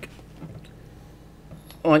 Like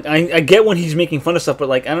I get when he's making fun of stuff, but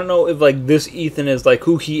like I don't know if like this Ethan is like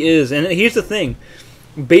who he is. And here's the thing,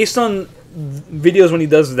 based on videos when he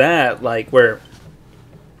does that, like where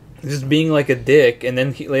he's just being like a dick, and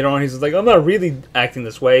then later on he's like, I'm not really acting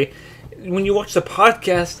this way. When you watch the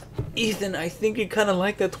podcast, Ethan, I think you're kind of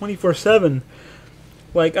like that 24/7.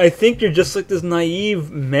 Like, I think you're just like this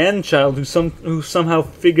naive man-child who somehow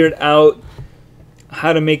figured out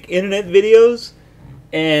how to make internet videos,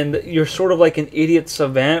 and you're sort of like an idiot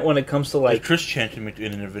savant when it comes to like. Chris Chan can make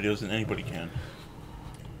internet videos, and anybody can.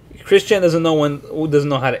 Chris Chan doesn't know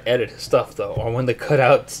how to edit his stuff though, or when to cut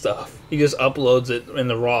out stuff. He just uploads it in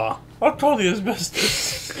the raw. I'll call the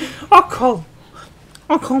asbestos. I'll call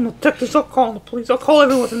the detectives. I'll call the police. I'll call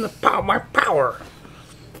everyone within my power.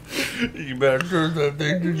 You better turn that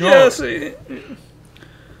thing to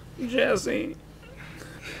Jesse.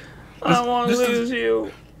 I don't want to lose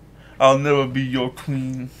you. I'll never be your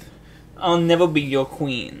queen. I'll never be your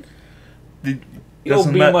queen.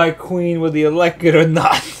 You'll be my queen whether you like it or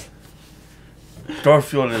not.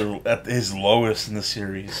 Garfield is at his lowest in the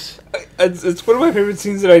series. It's one of my favorite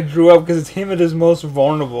scenes that I drew up because it's him at his most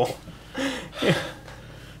vulnerable.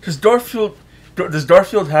 Does Garfield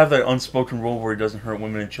have that unspoken rule where he doesn't hurt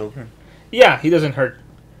women and children? Yeah, he doesn't hurt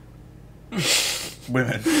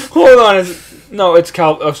women. Hold on. No, it's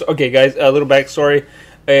Cal. Okay, guys, a little backstory.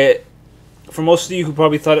 For most of you who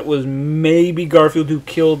probably thought it was maybe Garfield who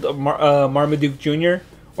killed Marmaduke Jr.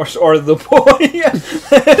 or the boy.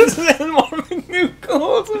 Marmaduke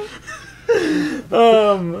calls him.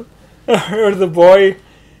 Or the boy.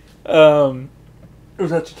 It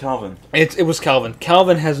was actually Calvin. It was Calvin.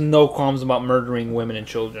 Calvin has no qualms about murdering women and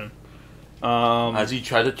children. As he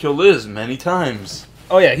tried to kill Liz many times.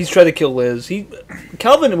 Oh yeah, he's tried to kill Liz.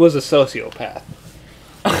 Calvin was a sociopath.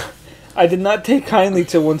 I did not take kindly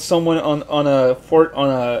to when someone on a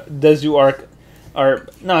Dezu arc,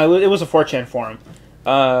 it was a 4chan forum,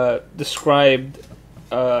 described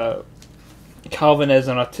Calvin as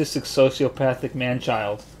an autistic sociopathic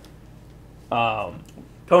man-child.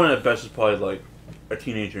 Calvin at best is probably like a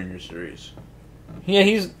teenager in your series. Yeah,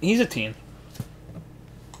 he's a teen.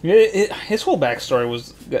 His whole backstory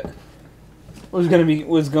was going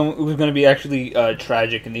to be actually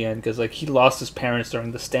tragic in the end because like he lost his parents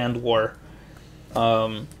during the Stand War.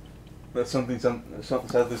 That's sadly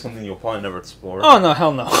something you'll probably never explore. Oh no,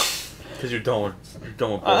 hell no. Because you're done with.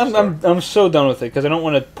 I'm so done with it because I don't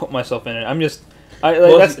want to put myself in it. I'm just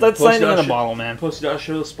that's lightning in a bottle, man. Plus, you gotta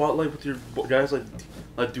share the spotlight with your guys like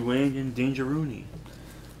Dwayne and Danger Rooney.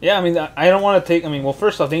 Yeah, I mean, I don't want to take. I mean, well,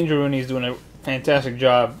 first off, Danger Rooney is doing a fantastic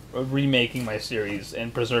job of remaking my series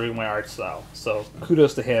and preserving my art style. So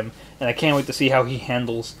kudos to him, and I can't wait to see how he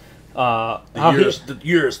handles. The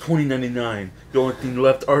year is 2099. The only thing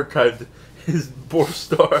left archived is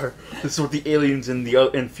Borstar. This is what the aliens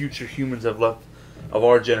and future humans have left of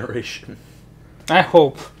our generation. I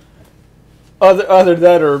hope. Either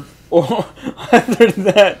that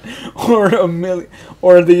or a million,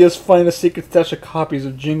 or they just find a secret stash of copies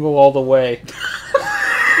of Jingle All the Way.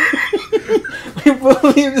 We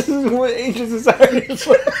believe this is what ancient society is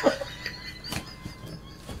like.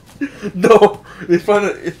 No, they find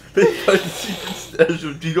a secret stash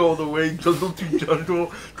of Jingle All the Way, Jungle to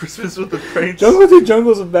Jungle, Christmas with the Cranks. Jungle to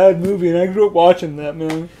Jungle is a bad movie, and I grew up watching that,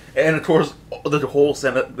 man. And of course, the whole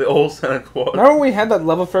Santa Claus. Remember when we had that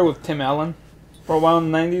love affair with Tim Allen for a while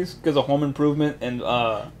in the 90s because of Home Improvement and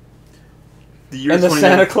the year and the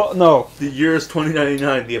Santa Claus. No, the year is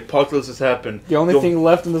 2099. The apocalypse has happened. The only thing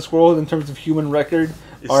left in this world in terms of human record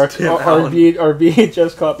is are Tim Allen.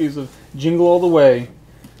 VHS copies of Jingle All the Way.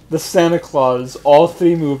 the Santa Claus, all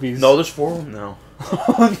 3 movies. No, there's 4 of them now.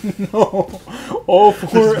 Oh no! All 4.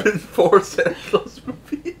 There's been 4 Santa Claus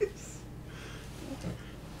movies.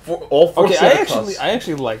 All 4 Okay, Santa Claus. I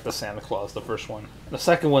actually like the Santa Claus, the first one. The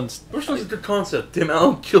second one's... First one's a good concept. Tim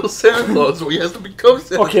Allen kills Santa Claus, so he has to become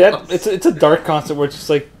Santa Claus. It's a dark concept where it's just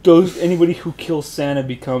like anybody who kills Santa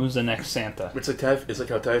becomes the next Santa. It's like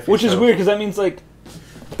how Ty Face. Which is weird because that means like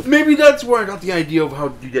maybe that's where I got the idea of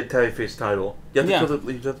how you get Ty Face title. You have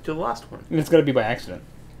to kill the last one. And it's got to be by accident.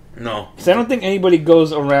 No, because I don't think anybody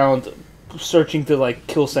goes around searching to like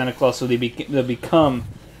kill Santa Claus so they become.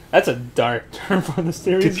 That's a dark term for the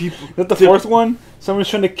series. Is that the 4th one? Someone's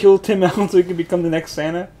trying to kill Tim Allen so he can become the next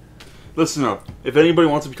Santa. Listen up. If anybody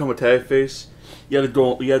wants to become a Ty Face, you had to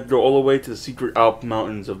go all the way to the secret Alp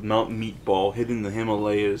mountains of Mount Meatball, hidden in the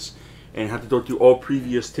Himalayas, and have to go through all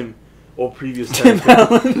previous Tim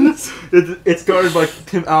Allens. It's guarded by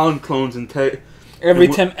Tim Allen clones and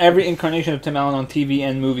every incarnation of Tim Allen on TV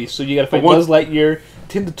and movies. So you got to fight Buzz Lightyear,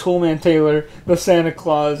 Tim the Toolman Taylor, the Santa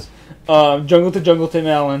Claus, Jungle to Jungle Tim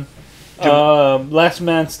Allen, Last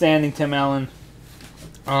Man Standing Tim Allen,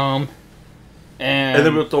 and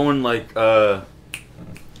then we're throwing like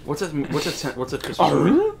what's that Christmas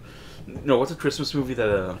movie? Really? No, what's a Christmas movie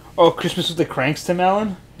that Christmas with the Cranks Tim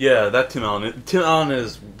Allen? Yeah, that Tim Allen. Tim Allen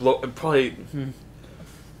is probably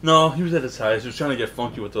no, he was at his highest. He was trying to get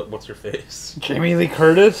funky with what's her face. Jamie Lee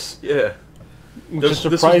Curtis? Yeah. Which is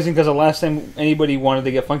surprising because the last time anybody wanted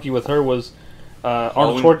to get funky with her was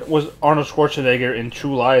Arnold Schwarzenegger in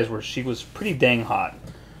True Lies, where she was pretty dang hot.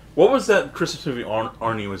 What was that Christmas movie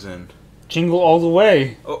Arnie was in? Jingle All the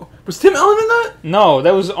Way. Oh, was Tim Allen in that? No,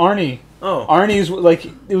 that was Arnie. Oh, Arnie's like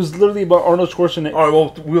it was literally about Arnold Schwarzenegger. All right,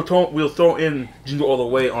 well we'll throw in Jingle All the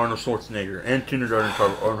Way Arnold Schwarzenegger and Kindergarten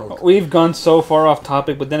Arnold. We've gone so far off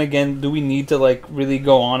topic, but then again, do we need to like really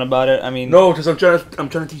go on about it? I mean, no, because I'm trying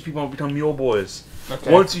to teach people how to become mule boys.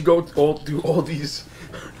 Okay. Once you go through all these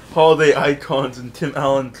holiday icons and Tim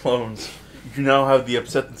Allen clones, you now have the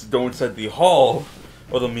acceptance to go inside the hall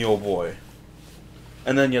of the mule boy,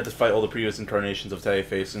 and then you have to fight all the previous incarnations of Ty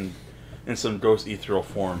Face in some ghost ethereal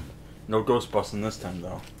form. No ghost busting this time,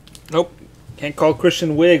 though. Nope. Can't call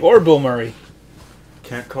Christian Wiig or Bill Murray.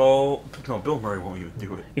 Can't call... No, Bill Murray won't even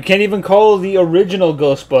do it. You can't even call the original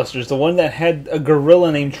Ghostbusters, the one that had a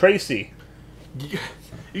gorilla named Tracy.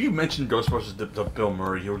 You mentioned Ghostbusters to Bill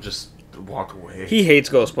Murray, he'll just walk away. He hates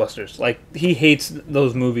Ghostbusters. Like, he hates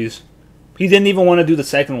those movies. He didn't even want to do the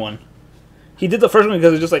second one. He did the first one because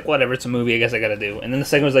it was just like, whatever, it's a movie, I guess I gotta do. And then the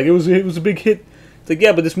second one was like, it was a big hit. It's like,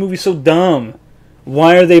 yeah, but this movie's so dumb.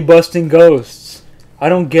 Why are they busting ghosts? I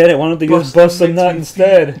don't get it. Why don't they just bust a nut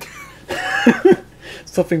instead?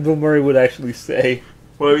 Something Bill Murray would actually say.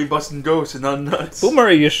 Why are we busting ghosts and not nuts? Bill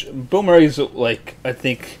Murray's like, I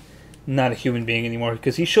think, not a human being anymore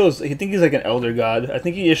because I think he's like an elder god. I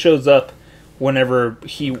think he just shows up wherever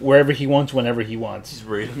he wants, whenever he wants. He's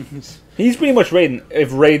Raiden. He's pretty much Raiden.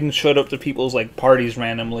 If Raiden showed up to people's like parties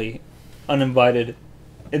randomly, uninvited,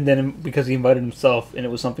 and then because he invited himself and it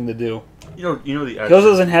was something to do. You know the. He also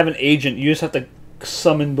doesn't have an agent. You just have to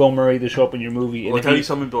summon Bill Murray to show up in your movie. Well, how do you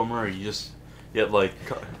summon Bill Murray? You just like.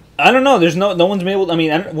 I don't know. There's no one's been able. I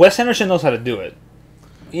mean, Wes Anderson knows how to do it.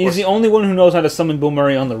 He's the only one who knows how to summon Bill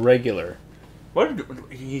Murray on the regular. Why did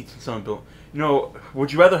he summon Bill? You know,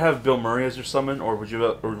 would you rather have Bill Murray as your summon, or would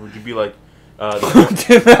you be like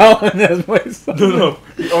Tim Allen as my summon? No.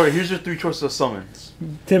 All right, here's your 3 choices of summons: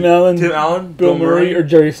 Tim Allen, Bill Murray, or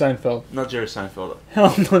Jerry Seinfeld. Not Jerry Seinfeld.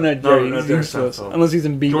 Hell no, not Jerry. No, Jerry Seinfeld. Unless he's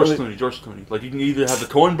in B. George Clooney. Like you can either have the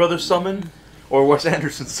Coen Brothers summon or Wes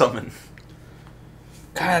Anderson summon.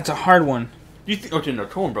 God, that's a hard one. You think? Okay, no,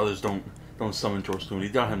 Coen Brothers don't summon George Clooney. They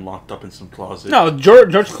got him locked up in some closet. No,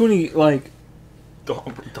 George Clooney like.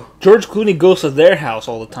 George Clooney goes to their house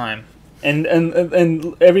all the time, and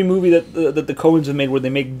every movie that the Coens have made where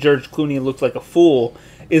they make George Clooney look like a fool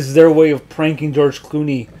is their way of pranking George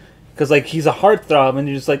Clooney, because like he's a heartthrob, and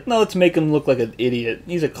you're just like, no, let's make him look like an idiot.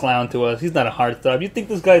 He's a clown to us. He's not a heartthrob. You think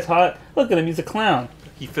this guy's hot? Look at him. He's a clown.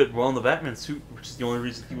 He fit well in the Batman suit, which is the only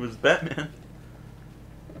reason he was Batman.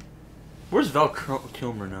 Where's Val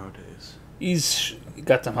Kilmer nowadays? He's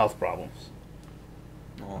got some health problems.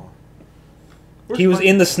 Oh. He was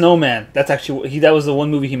in The Snowman. That's actually that was the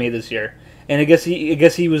one movie he made this year. And I guess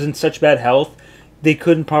he was in such bad health they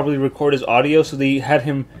couldn't properly record his audio, so they had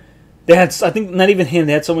him. They had, I think, not even him.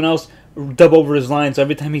 They had someone else dub over his lines. So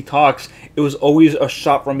every time he talks, it was always a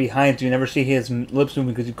shot from behind. So you never see his lips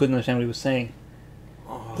moving because you couldn't understand what he was saying.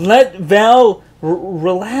 Oh. Let Val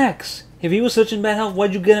relax. If he was such in bad health,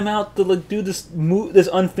 why'd you get him out to like do this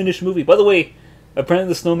unfinished movie? By the way, apparently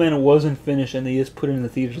The Snowman wasn't finished, and they just put it in the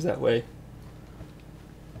theaters that way.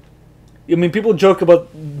 I mean, people joke about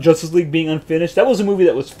Justice League being unfinished. That was a movie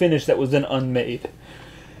that was finished that was then unmade.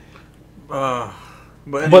 But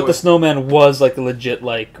anyway. But the Snowman was like a legit,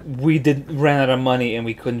 like, we ran out of money and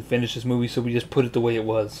we couldn't finish this movie, so we just put it the way it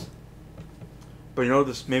was. But you know,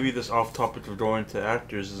 this off topic of going to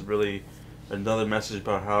actors is really another message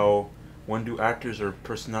about how when do actors or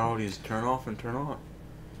personalities turn off and turn on?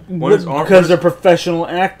 Because they're professional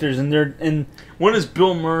actors and when is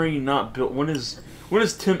Bill Murray not Bill? When is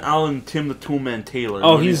Tim Allen Tim the Toolman Taylor?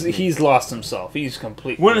 Oh, he's lost himself. He's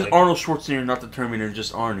completely. When is Arnold Schwarzenegger not the Terminator and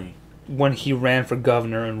just Arnie? When he ran for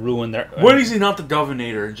governor and ruined their. When is he not the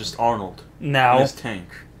Governor and just Arnold? Now. In his tank.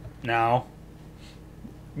 Now.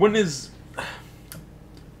 When is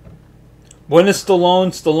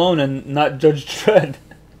Stallone and not Judge Dredd?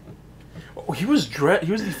 Oh, he was Dredd.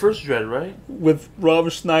 He was the first Dredd, right? With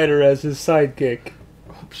Rob Schneider as his sidekick.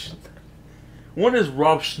 When is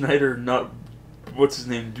Rob Schneider not? What's his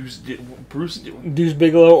name? Deuce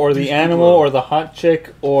Bigelow, or the Animal, or the Hot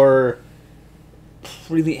Chick, or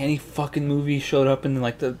really any fucking movie showed up in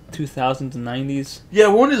like the 2000s and 90s. Yeah,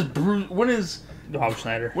 when is Rob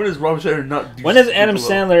Schneider? When is Rob Schneider not? When is Adam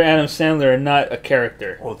Sandler and not a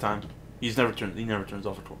character? All the time. He never turns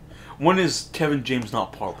off at all. When is Kevin James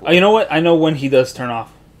not Purple? You know what? I know when he does turn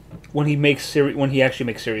off. When he actually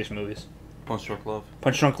makes serious movies. Punch Drunk Love.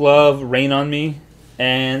 Punch Drunk Love, Rain on Me,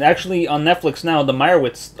 and actually on Netflix now, the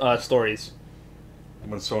Meyerowitz stories.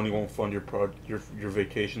 When Sony won't fund your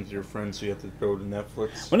vacations to your friends, so you have to go to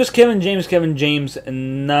Netflix. When is Kevin James,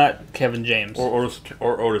 and not Kevin James? Or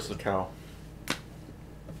Otis the Cow.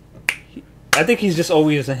 I think he's just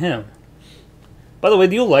always a him. By the way,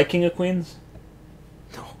 do you like King of Queens?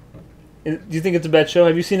 No. Do you think it's a bad show?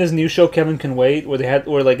 Have you seen his new show, Kevin Can Wait,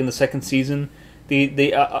 where like in the second season,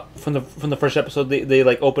 they from the first episode they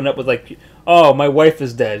like open up with like, oh, my wife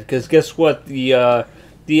is dead, because guess what, the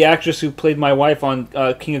actress who played my wife on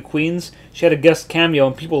King of Queens, she had a guest cameo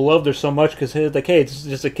and people loved her so much because like, hey, it's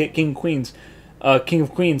just a King of Queens.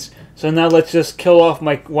 So now let's just kill off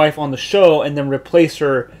my wife on the show and then replace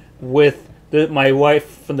her with my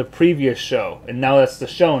wife from the previous show, and now that's the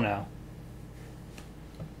show now.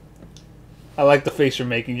 I like the face you're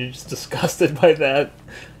making. You're just disgusted by that.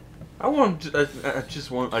 I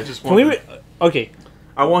just want. Okay.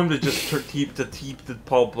 I want him to just keep the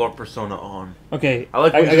Paul Blart persona on. Okay. I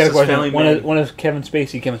got a question. When is Kevin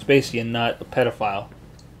Spacey and not a pedophile?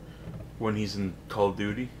 When he's in Call of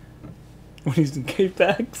Duty. When he's in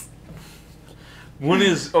K-Pax. When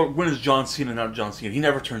is John Cena not John Cena? He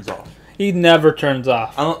never turns off. He never turns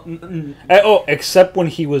off. Except when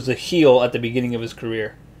he was a heel at the beginning of his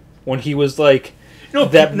career, when he was like when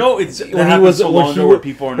he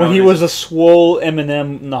was a swole wrestling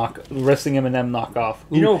Eminem knockoff,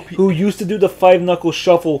 who used to do the 5-knuckle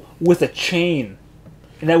shuffle with a chain,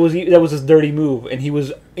 and that was his dirty move, and he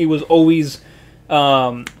was always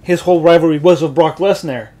his whole rivalry was with Brock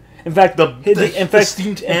Lesnar. In fact, the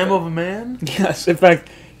steamed ham of a man. Yes, in fact,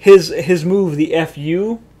 his move, the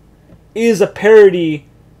FU, is a parody,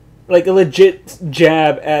 like a legit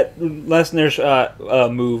jab at Lesnar's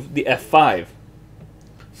move, the F5.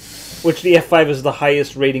 Which the F5 is the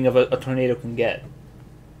highest rating of a tornado can get.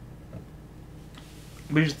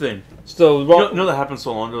 But here's the thing. So, you know that happened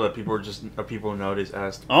so long ago that people nowadays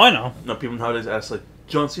asked. Oh, I know. No, people nowadays ask, like,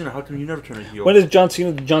 John Cena, how come you never turn a heel? When is John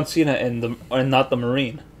Cena and not the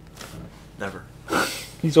Marine? Never.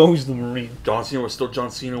 He's always the Marine. John Cena was still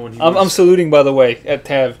John Cena when he I'm saluting, by the way, at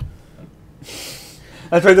Tav.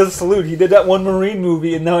 That's why he does a salute. He did that one Marine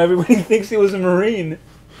movie, and now everybody thinks he was a Marine.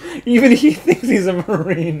 Even he thinks he's a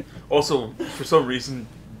Marine. Also, for some reason,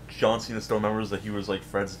 John Cena still remembers that he was like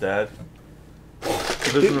Fred's dad.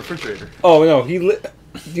 He lives in the refrigerator. Oh no, do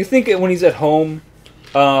you think when he's at home,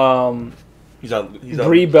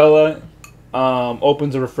 Brie Bella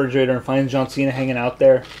opens a refrigerator and finds John Cena hanging out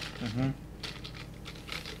there? Mm-hmm.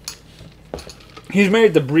 He's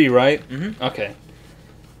married to Brie, right? Mm-hmm. Okay.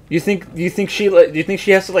 Do you think she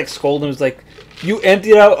has to like scold him? It's like, you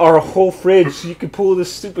emptied out our whole fridge so you could pull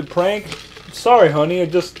this stupid prank? Sorry, honey. I'm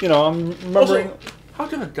remembering. Also, how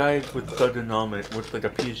can a guy with thugonomics, with like a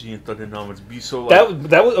PhD in thugonomics, be so like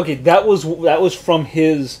that was from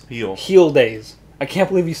his heel days. I can't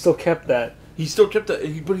believe he still kept that. He still kept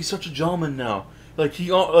that, but he's such a gentleman now. Like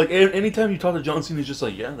anytime you talk to John Cena, he's just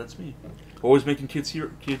like, yeah, that's me. Always making kids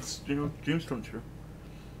dreams come true.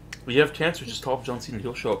 When you have cancer, just talk to John Cena.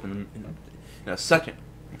 He'll show up in a second.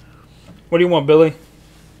 What do you want, Billy?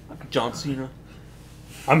 John Cena.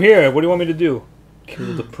 I'm here. What do you want me to do?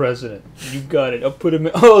 Kill the president. You got it. I'll put him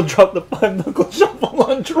in. I'll drop the 5-knuckle shuffle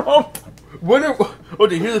on Trump.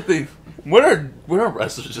 Okay, here's the thing. When are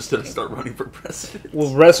wrestlers just gonna start running for president?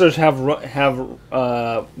 Well, wrestlers Minnesota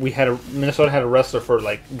had a wrestler for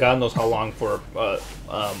like God knows how long for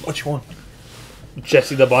Which one?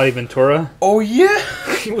 Jesse the Body Ventura. Oh yeah,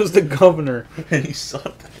 He was the governor. and he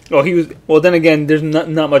sucked. Oh, he was. Well, then again, there's not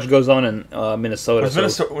much goes on in Minnesota. Was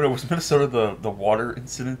Minnesota the water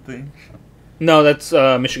incident thing? No, that's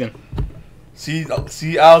Michigan. See,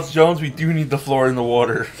 Alex Jones, we do need the floor in the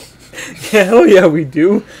water. Yeah, hell yeah, we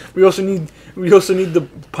do. We also need the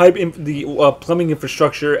plumbing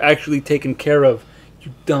infrastructure actually taken care of.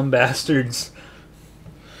 You dumb bastards.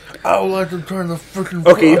 I would like to turn the freaking.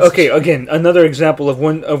 Okay. Again, another example of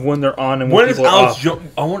when they're on and when people are off.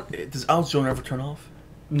 Does Alex Jones ever turn off?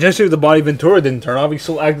 Jesse the Body Ventura didn't turn off. He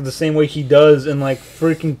still acted the same way he does in like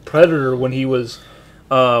freaking Predator when he was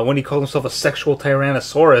when he called himself a sexual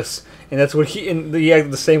tyrannosaurus, and that's what he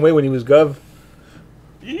acted the same way when he was Gov.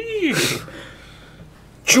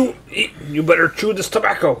 Chew, you better chew this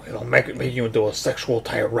tobacco. It'll make you into a sexual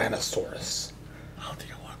tyrannosaurus. I don't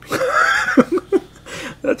think I want to be.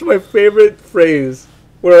 That's my favorite phrase.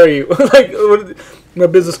 Where are you? Like my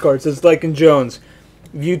business card says, like in Jones,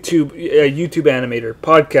 YouTube animator,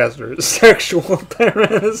 podcaster, sexual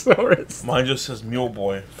tyrannosaurus. Mine just says mule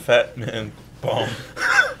boy, fat man, bum.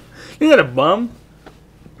 You're not a bum.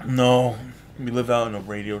 No, we live out in a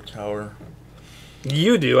radio tower.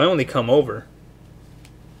 You do. I only come over.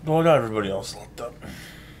 Well, I got everybody else locked up.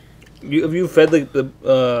 Have you fed like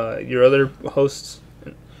your other hosts?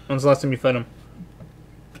 When's the last time you fed them?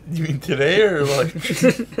 You mean today or like?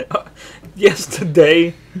 Yes,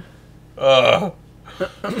 today. I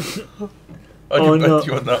can bet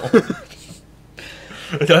you on that one.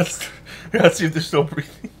 Let's see if they're still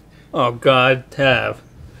breathing. Oh God, Tav.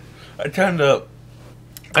 I kind of.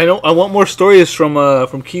 I want more stories from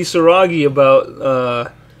Kisaragi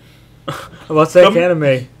about Psych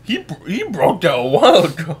Anime. He broke out a while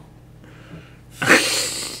ago.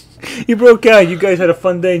 He broke out. You guys had a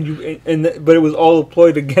fun day, but it was all a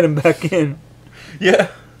ploy to get him back in. Yeah.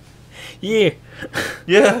 Yeah.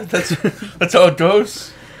 Yeah, that's how it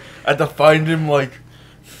goes. I had to find him, like...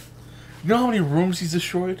 You know how many rooms he's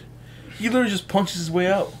destroyed? He literally just punches his way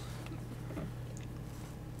out.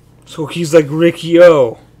 So he's like Ricky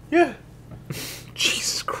O. Yeah.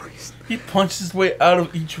 Jesus Christ. He punched his way out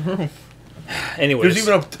of each room. Anyways.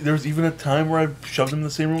 There was even a time where I shoved him in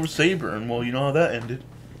the same room with Saber, and well, you know how that ended.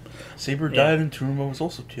 Saber died and Turuma was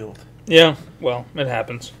also killed. Yeah, well, it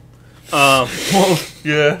happens. Well,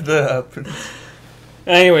 yeah, that happens.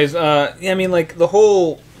 Anyways, I mean, like, the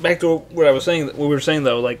whole... Back to what we were saying,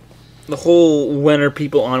 though, like, the whole when are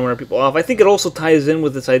people on, when are people off, I think it also ties in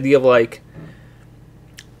with this idea of, like...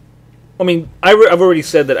 I mean, I've already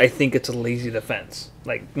said that I think it's a lazy defense.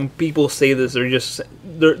 Like, when people say this,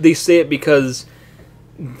 they say it because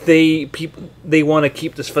they want to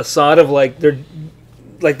keep this facade of, like, they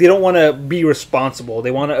don't want to be responsible.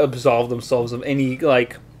 They want to absolve themselves of any,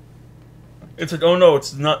 like... It's like, oh no,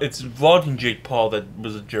 it's not. It's vlogging Jake Paul that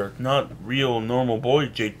was a jerk, not real normal boy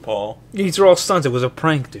Jake Paul. These are all stunts. It was a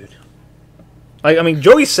prank, dude. Like, I mean,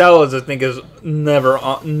 Joey Salads, I think, is never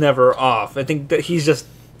off. I think that he's just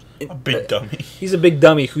a big dummy. He's a big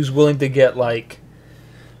dummy who's willing to get, like,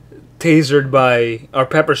 tasered or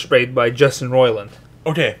pepper sprayed by Justin Roiland.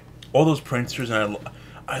 Okay, all those pranksters, and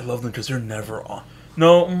I love them because they're never on.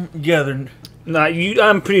 No, yeah, they're. Nah,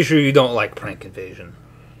 I'm pretty sure you don't like Prank Invasion.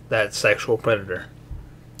 That sexual predator.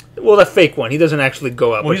 Well, that fake one. He doesn't actually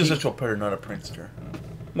go out. Well, he's a sexual predator, not a prankster.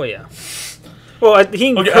 Well, yeah. Well,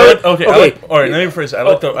 he. Okay. All right. Let me rephrase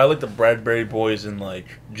it. I like the Bradbury boys and like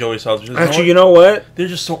Joey Salz. Actually, you know what? They're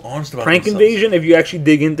just so honest about Prank themselves. Invasion. If you actually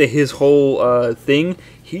dig into his whole thing,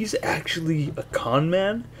 he's actually a con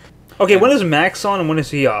man. Okay, when is Max on and when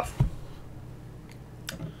is he off?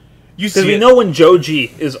 Because we know when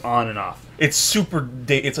Joji is on and off. It's super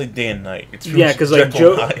it's like day and night. It's because like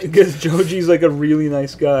Joji's like a really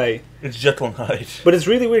nice guy. It's Jekyll and Hyde. But it's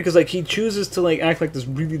really weird because like he chooses to like act like this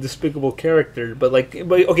really despicable character. But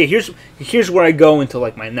okay, here's where I go into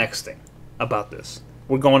like my next thing about this.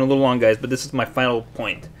 We're going a little long, guys, but this is my final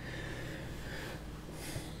point.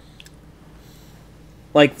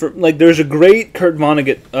 There's a great Kurt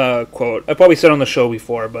Vonnegut quote. I probably said it on the show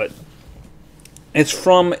before, but it's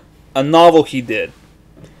from a novel he did,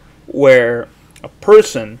 where a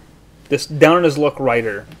person, this down-on-his-luck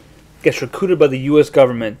writer, gets recruited by the U.S.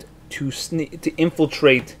 government to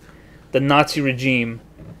infiltrate the Nazi regime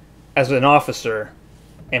as an officer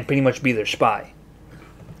and pretty much be their spy.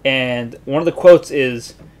 And one of the quotes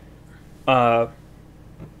is,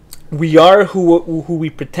 "We are who we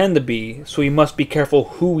pretend to be, so we must be careful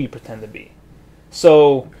who we pretend to be."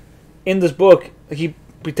 So, in this book,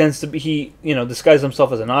 pretends to be, disguises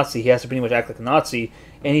himself as a Nazi. He has to pretty much act like a Nazi,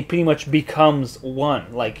 and he pretty much becomes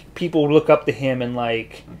one. Like, people look up to him and,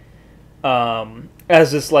 like,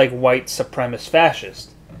 as this, like, white supremacist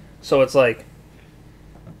fascist. So it's like,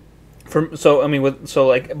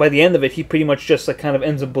 by the end of it, he pretty much just, like, kind of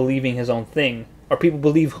ends up believing his own thing, or people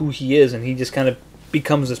believe who he is, and he just kind of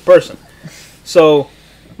becomes this person. So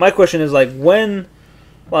my question is, like, when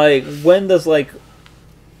does,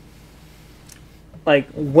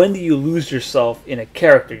 when do you lose yourself in a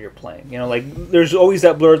character you're playing? You know, like, there's always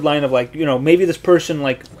that blurred line of, like, maybe this person,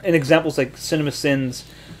 like, in examples like Cinema Sins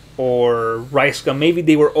or Rice Gum, maybe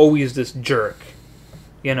they were always this jerk.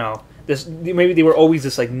 Maybe they were always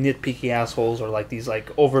this, like, nitpicky assholes, or, like, these,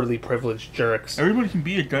 like, overly privileged jerks. Everybody can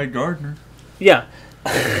be a Guy Gardner. Yeah.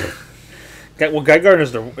 Well, Guy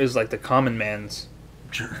Gardner is like the common man's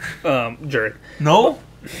jerk. No?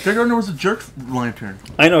 Guy Gardner was a jerk lantern.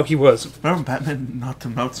 I know he was. Remember Batman knocked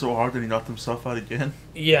him out so hard that he knocked himself out again?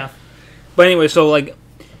 Yeah. But anyway, so, like,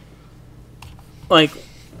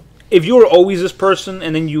 if you were always this person,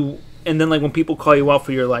 and then like when people call you out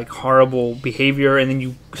for your, like, horrible behavior, and then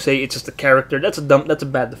you say it's just a character, that's a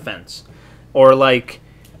bad defense. Or, like,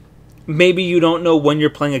 maybe you don't know when you're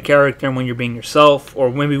playing a character and when you're being yourself, or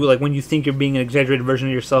maybe, like, when you think you're being an exaggerated version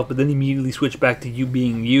of yourself, but then immediately switch back to you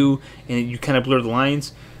being you, and you kind of blur the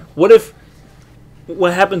lines. What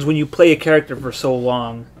happens when you play a character for so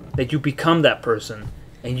long that you become that person,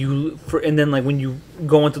 and then, like, when you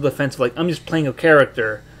go into the defense of, like, I'm just playing a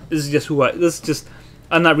character,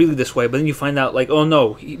 I'm not really this way, but then you find out, like, oh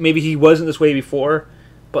no, maybe he wasn't this way before,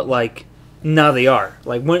 but, like, now they are.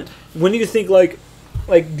 Like, when do you think, like,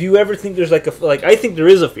 do you ever think there's, like, I think there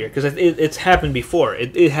is a fear, because it's happened before.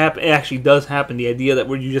 It actually does happen, the idea that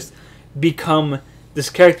where you just become this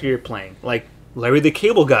character you're playing. Like, Larry the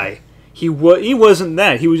Cable Guy. He wasn't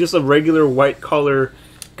that. He was just a regular white-collar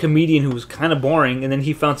comedian who was kind of boring, and then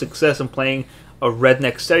he found success in playing a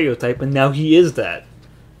redneck stereotype, and now he is that.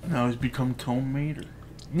 Now he's become Tom Mater.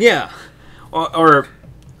 Yeah. Or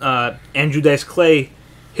Andrew Dice Clay.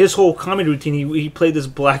 His whole comedy routine, he played this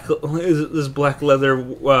black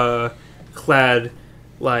leather clad,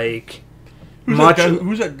 like, macho.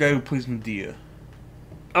 Who's that guy who plays Medea?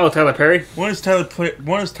 Oh, Tyler Perry. When is Tyler Perry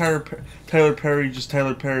just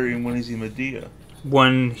Tyler Perry, and when is he Medea?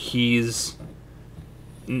 When he's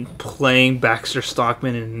playing Baxter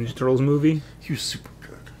Stockman in a Ninja Turtles movie. He was super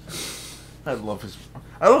good. I love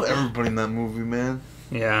everybody in that movie, man.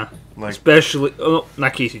 Yeah, like, especially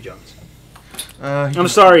not Casey Jones. I'm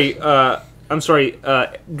sorry.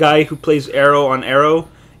 Guy who plays Arrow on Arrow.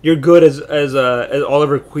 You're good as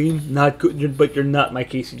Oliver Queen. Not good, but you're not my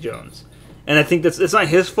Casey Jones. And I think it's not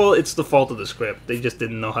his fault. It's the fault of the script. They just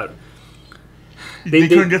didn't know how. They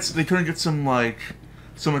couldn't get some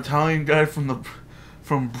Italian guy from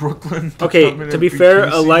Brooklyn. To be fair,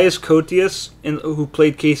 Casey. Elias Koteas, who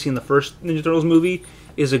played Casey in the first Ninja Turtles movie,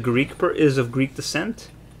 is of Greek descent,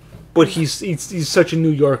 but he's such a New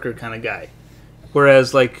Yorker kind of guy.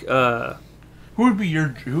 Whereas, like, who would be your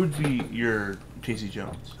Casey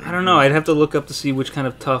Jones? I don't know. I'd have to look up to see which kind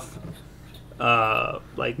of tough,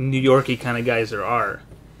 like, New Yorky kind of guys there are,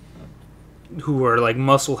 who are, like,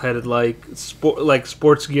 muscle-headed, like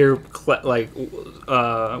sports gear,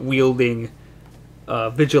 wielding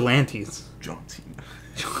vigilantes. John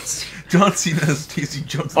Cena as Casey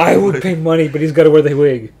Jones. I would pay money, but he's got to wear the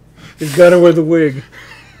wig. He's got to wear the wig.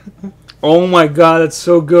 Oh my god, that's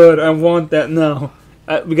so good. I want that now.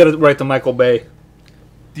 We got to write to Michael Bay.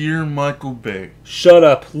 Dear Michael Bay. Shut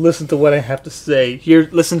up. Listen to what I have to say. Here,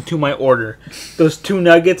 listen to my order. Those 2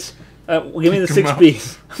 nuggets. Give me the 6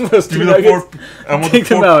 piece. Those 2 nuggets. Take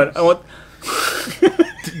them out. I want.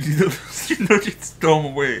 You nuggets, throw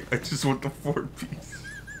them away. I just want the 4 piece.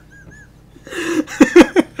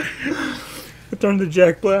 Turn to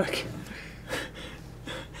Jack Black.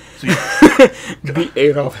 So Beat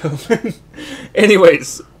Adolf Hitler.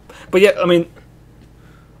 Anyways, but yeah, I mean,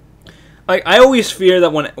 I always fear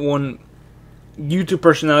that when YouTube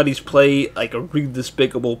personalities play, like, a really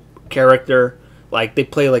despicable character, like, they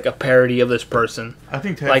play, like, a parody of this person. I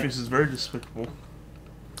think Tavius is very despicable.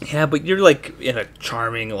 Yeah, but you're, like, in a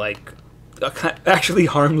charming, like, actually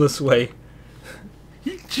harmless way.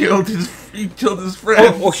 He killed his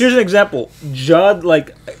friends. Well, here's an example. Jod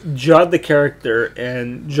the character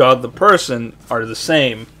and Jod the person are the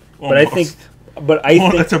same, but I think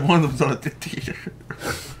one of them's not a dictator.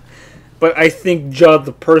 But I think Jod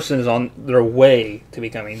the person is on their way to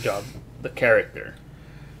becoming Jod the character.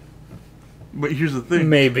 But here's the thing.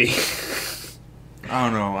 Maybe. I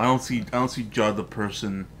don't know. I don't see Jod the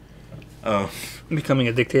person becoming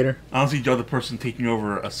a dictator. I don't see Jod the person taking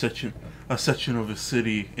over a a section of a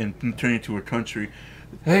city and turn it into a country,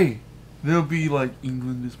 hey, they'll be like,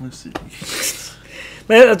 England is my city.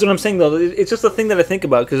 Man, that's what I'm saying, though. It's just a thing that I think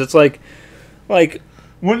about, because it's like...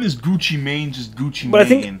 When is Gucci Mane just Gucci But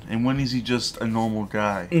Mane? And when is he just a normal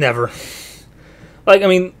guy? Never. Like, I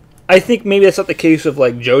mean, I think maybe that's not the case of,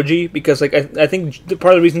 like, Joji, because, like, I think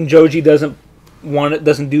part of the reason Joji doesn't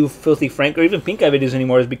do Filthy Frank or even Pink Eye videos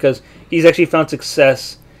anymore is because he's actually found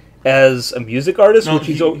success as a music artist. No, which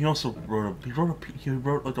he also wrote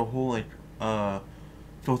like a whole, like,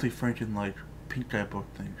 Filthy Frank and, like, Pink Eye book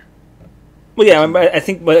thing. Well, yeah, I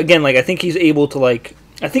think, but again, like, I think he's able to, like,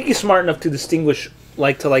 I think he's smart enough to distinguish,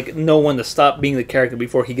 like, to, like, know when to stop being the character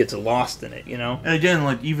before he gets lost in it, you know? And again,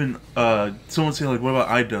 like, even, someone say, like, what about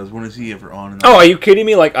iDubbbz? When is he ever on? Oh, are you kidding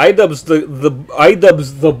me? Like,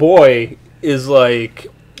 iDubbbz the boy is, like,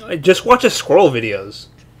 just watch his squirrel videos.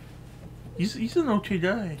 He's an okay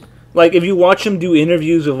guy. Like, if you watch him do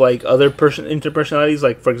interviews with, like, other interpersonalities,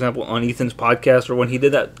 like, for example, on Ethan's podcast, or when he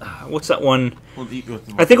did that, what's that one?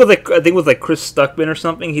 I think with like Chris Stuckman or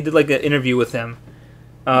something. He did like an interview with him.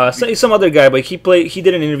 Some other guy, but he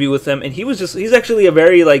did an interview with him, and he's actually a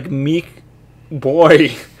very, like, meek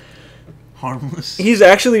boy. Harmless. He's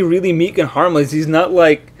actually really meek and harmless. He's not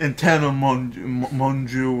like... And Tana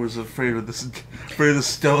Monju was afraid of the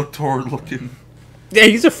Stellator looking... Yeah,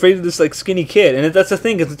 he's afraid of this, like, skinny kid, and that's the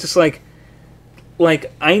thing, because it's just like,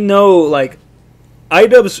 I know, like,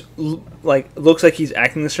 iDubbbz, like, looks like he's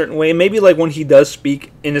acting a certain way, and maybe, like, when he does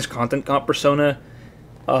speak in his content comp persona,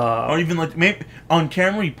 or even, like, maybe, on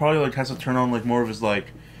camera, he probably, like, has to turn on, like, more of his, like,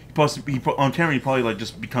 on camera, he probably, like,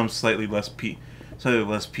 just becomes slightly less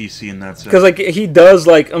PC in that sense. Because, like, he does,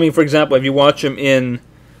 like, I mean, for example, if you watch him in,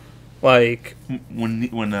 like... When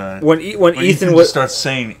Ethan was... starts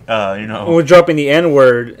saying, you know... When we're dropping the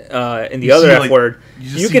N-word and the other F-word,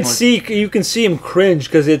 you can see him cringe,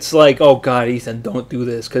 because it's like, oh, God, Ethan, don't do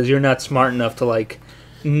this, because you're not smart enough to, like...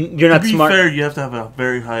 You're not smart... To be fair, you have to have a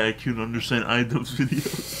very high IQ to understand iDubbbz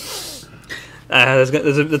videos.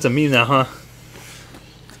 That's a meme now, huh?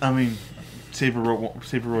 I mean, Saber wrote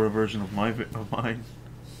a version of mine for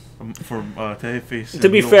Taviface. To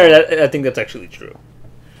be fair, I think that's actually true.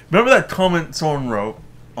 Remember that comment someone wrote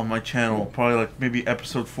on my channel, probably like maybe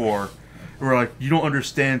episode 4, where like, you don't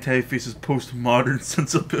understand Taviface's postmodern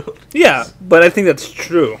sensibility. Yeah, but I think that's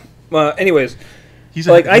true. Anyways, he's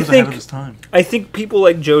like, ahead of his time. I think people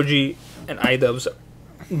like Joji and iDubbbz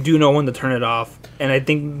do know when to turn it off, and I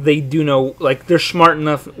think they do know, like, they're smart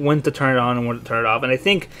enough when to turn it on and when to turn it off. And I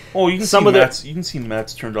think you can see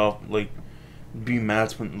Matt's turned off, like, being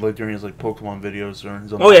Matt's when, like, during his, like, Pokemon videos or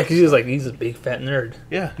his own. Oh yeah, because he's a big fat nerd.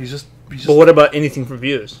 Yeah, he's just. But what about anything for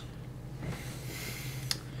views?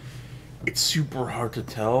 It's super hard to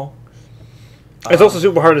tell. It's also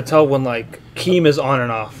super hard to tell when, like, Keem is on and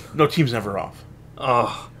off. No, Keem's never off.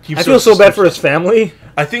 Oh, I feel so bad for his family.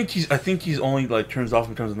 I think he's only, like, turns off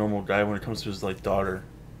and becomes a normal guy when it comes to his, like, daughter.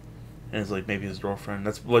 And it's, like, maybe his girlfriend.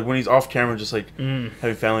 That's, like, when he's off camera, just, like,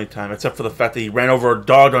 having family time. Except for the fact that he ran over a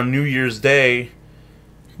dog on New Year's Day.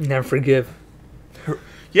 Never forgive.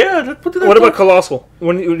 Yeah, what about Colossal?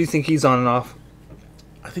 When do you think he's on and off?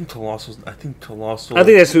 I think Colossal... I think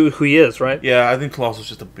that's who he is, right? Yeah, I think Colossal's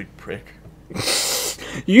just a big prick.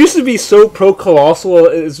 You used to be so pro Colossal.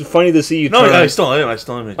 It's funny to see you. No, I still am.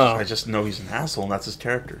 I just know he's an asshole, and that's his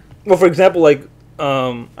character. Well, for example, like...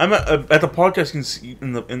 I'm at the podcast. You can see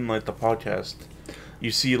in the podcast,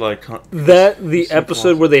 you see, like, the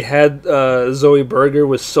episode where they had Zoe Berger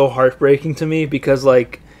was so heartbreaking to me, because,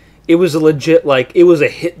 like, it was a legit, like, it was a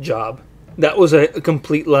hit job. That was a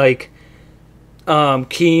complete, like,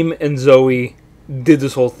 Keem and Zoe did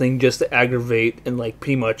this whole thing just to aggravate and, like,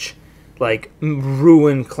 pretty much, like,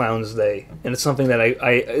 ruin Clown's Day, and it's something that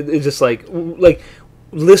it's just like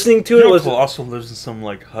listening to it was... Colossal lives in some,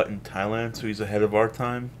 like, hut in Thailand, so he's ahead of our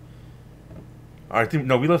time. I think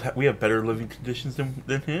we have better living conditions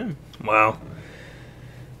than him. Wow.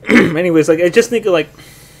 Anyways, like, I just think, like,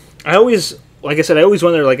 I always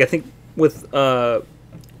wonder, like, I think with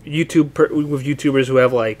YouTubers who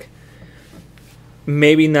have, like,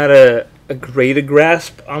 maybe not a greater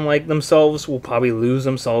grasp on, like, themselves will probably lose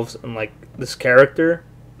themselves in, like, this character.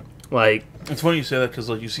 Like, it's funny you say that, because,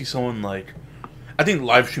 like, you see someone, like, I think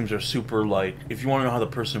live streams are super, like, if you want to know how the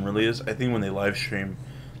person really is, I think when they live stream,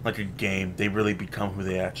 like, a game, they really become who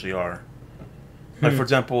they actually are. Like, for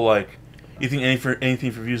example, like, you think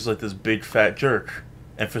anything for views like this big fat jerk,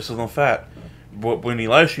 emphasis on fat, but when he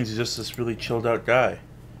live streams, he's just this really chilled out guy.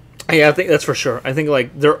 Yeah, I think that's for sure. I think,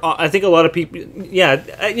 like, I think a lot of people,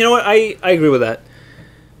 yeah, you know what, I agree with that.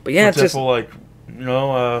 But yeah, for example, like, you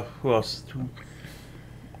know, who else?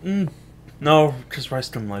 No, because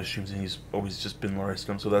Ricegum live streams, and he's always just been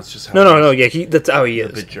Ricegum, so that's just how. No. Yeah, that's how he is.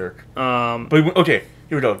 A bit jerk. But okay,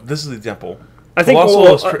 here we go. This is the example. I think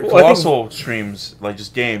Colossal streams like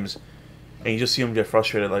just games, and you just see him get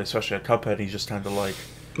frustrated, like especially at Cuphead. He's just kind of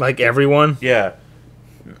like everyone. Yeah,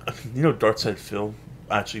 you know, Darkside Phil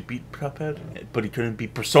actually beat Cuphead, but he couldn't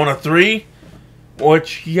beat Persona 3,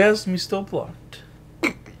 which he has me still blocked.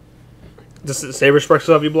 Does Saber Spark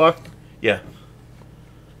still have you blocked? Yeah.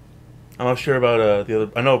 I'm not sure about the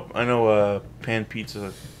other. I know. Pan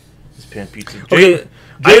Pizza is Pan Pizza. Okay,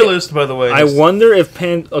 J-List, by the way. I wonder if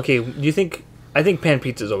Pan. Okay, do you think? I think Pan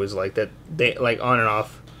Pizza is always like that. They like on and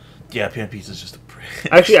off. Yeah, Pan Pizza is just a prick.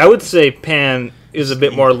 Actually, I would say Pan is a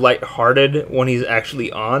bit more lighthearted when he's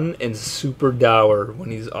actually on, and super dour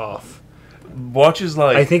when he's off. Watches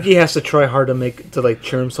like. I think he has to try hard to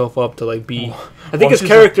cheer himself up to be. I think his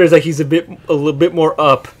character is he's a little bit more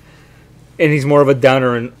up. And he's more of a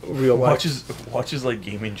downer in real life. Watches like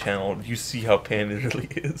Gaming Channel. You see how Pan it really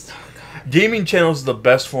is. Gaming Channel is the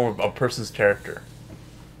best form of a person's character.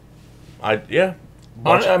 I mean,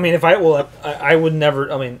 I would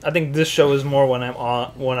never. I mean, I think this show is more when I'm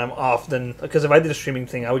off than because if I did a streaming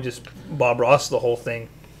thing, I would just Bob Ross the whole thing,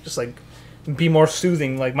 just be more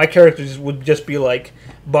soothing. Like my characters would just be like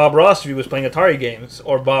Bob Ross if he was playing Atari games,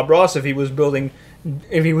 or Bob Ross if he was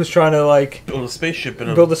trying to build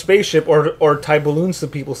a spaceship or tie balloons to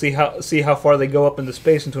people, see how far they go up into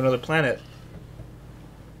space into another planet.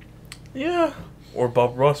 Yeah, or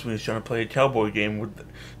Bob Ross when he's trying to play a cowboy game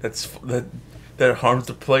that harms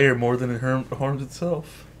the player more than it harms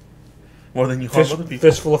itself, more than you harm other people.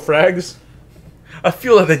 Fistful of frags. I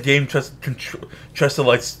feel like that game tries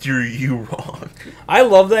to steer you wrong. I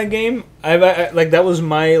love that game. I that was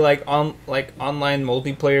my online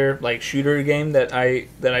multiplayer shooter game that I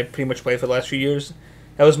pretty much played for the last few years.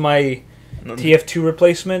 That was my TF2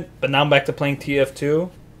 replacement, but now I'm back to playing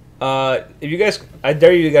TF2. If you guys, I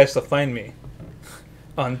dare you guys to find me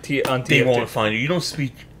on TF2. They won't find you. You don't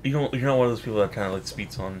speak. You're not one of those people that kind of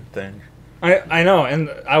speaks on things. I know,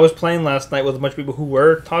 and I was playing last night with a bunch of people who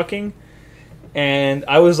were talking. And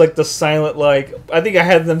I was the silent, I think I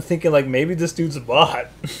had them thinking maybe this dude's a bot,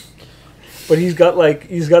 but he's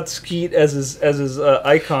got Skeet as his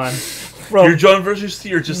icon from your John version of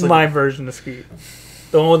Skeet, or just my version of Skeet,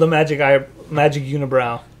 the one with the magic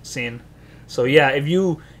unibrow scene. So yeah, if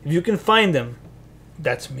you can find them,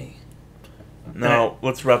 that's me. Now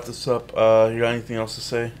let's wrap this up. You got anything else to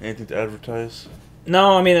say? Anything to advertise?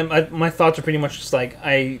 No, I mean my thoughts are pretty much just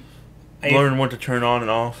I learn when to turn on and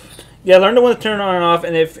off. Yeah, learn to when to turn on and off,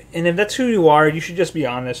 and if that's who you are, you should just be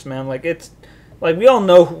honest, man. It's we all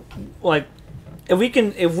know, if we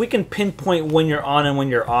can pinpoint when you're on and when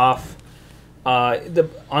you're off, based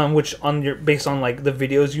on the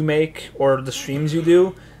videos you make or the streams you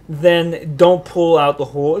do, then don't pull out the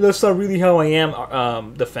whole "that's not really how I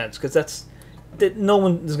am" defense, because no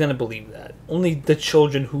one is gonna believe that. Only the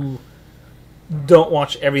children who don't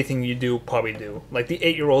watch everything you do probably do, like the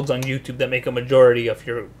 8-year-olds on YouTube that make a majority of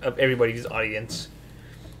everybody's audience.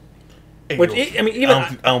 Which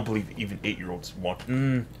I don't believe even 8-year-olds watch.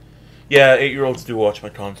 Yeah, 8-year-olds do watch my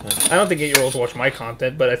content. I don't think 8-year-olds watch my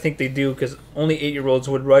content, but I think they do because only 8-year-olds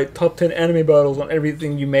would write top 10 anime battles on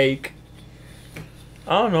everything you make.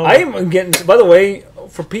 I don't know. I'm getting. By the way,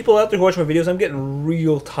 for people out there who watch my videos, I'm getting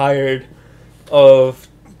real tired of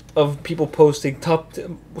people posting top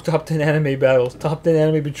 10 anime battles, top 10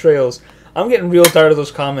 anime betrayals. I'm getting real tired of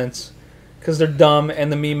those comments because they're dumb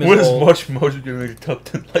and the meme is when old. When is Watch Mojo going to make a top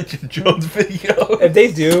 10 Legend Jones video? If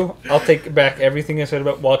they do, I'll take back everything I said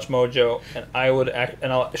about Watch Mojo, and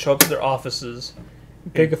I'll show up to their offices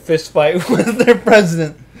and pick a fist fight with their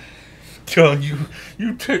president. John, you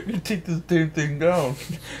take this damn thing down.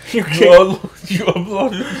 You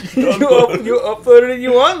upload it. You upload it and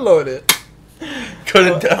you unload it. Cut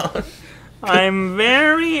it down. I'm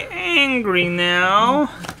very angry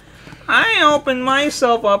now. I opened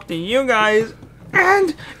myself up to you guys,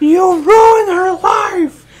 and you ruined her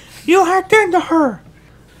life. You hacked into her.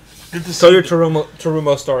 Tell your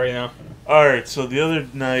Terumo story now. Alright, so the other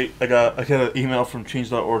night I got an email from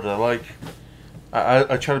Change.org that I like.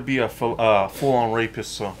 I try to be a full-on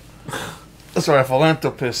rapist, so... Sorry, a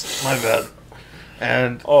philanthropist. My bad.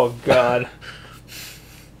 And... Oh, God.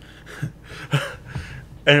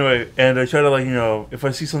 Anyway, and I try to, if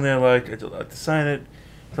I see something I like to sign it,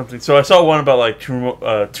 something. So I saw one about,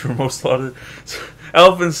 Terumo slaughter.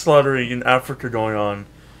 Elephant slaughtering in Africa going on.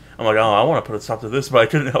 I'm like, oh, I want to put a stop to this, but I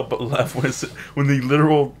couldn't help but laugh when the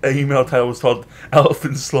literal email title was called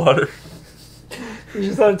Elephant Slaughter. You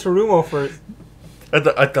just thought of Terumo first. I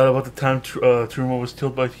thought about the time Terumo was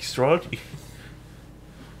killed by Hisaragi.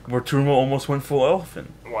 where Turmo almost went full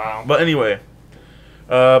elephant. Wow. But anyway,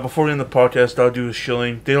 before we end the podcast, I'll do a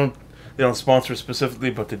shilling. They don't sponsor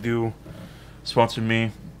specifically, but they do sponsor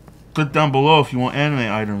me. Click down below if you want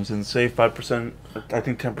anime items and save 5%, I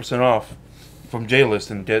think 10% off from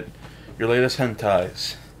J-List and get your latest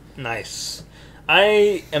hentais. Nice.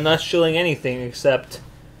 I am not shilling anything except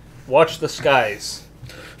watch the skies.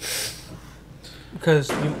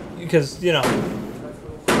 Because you know.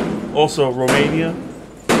 Also, Romania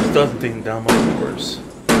doesn't take down my viewers.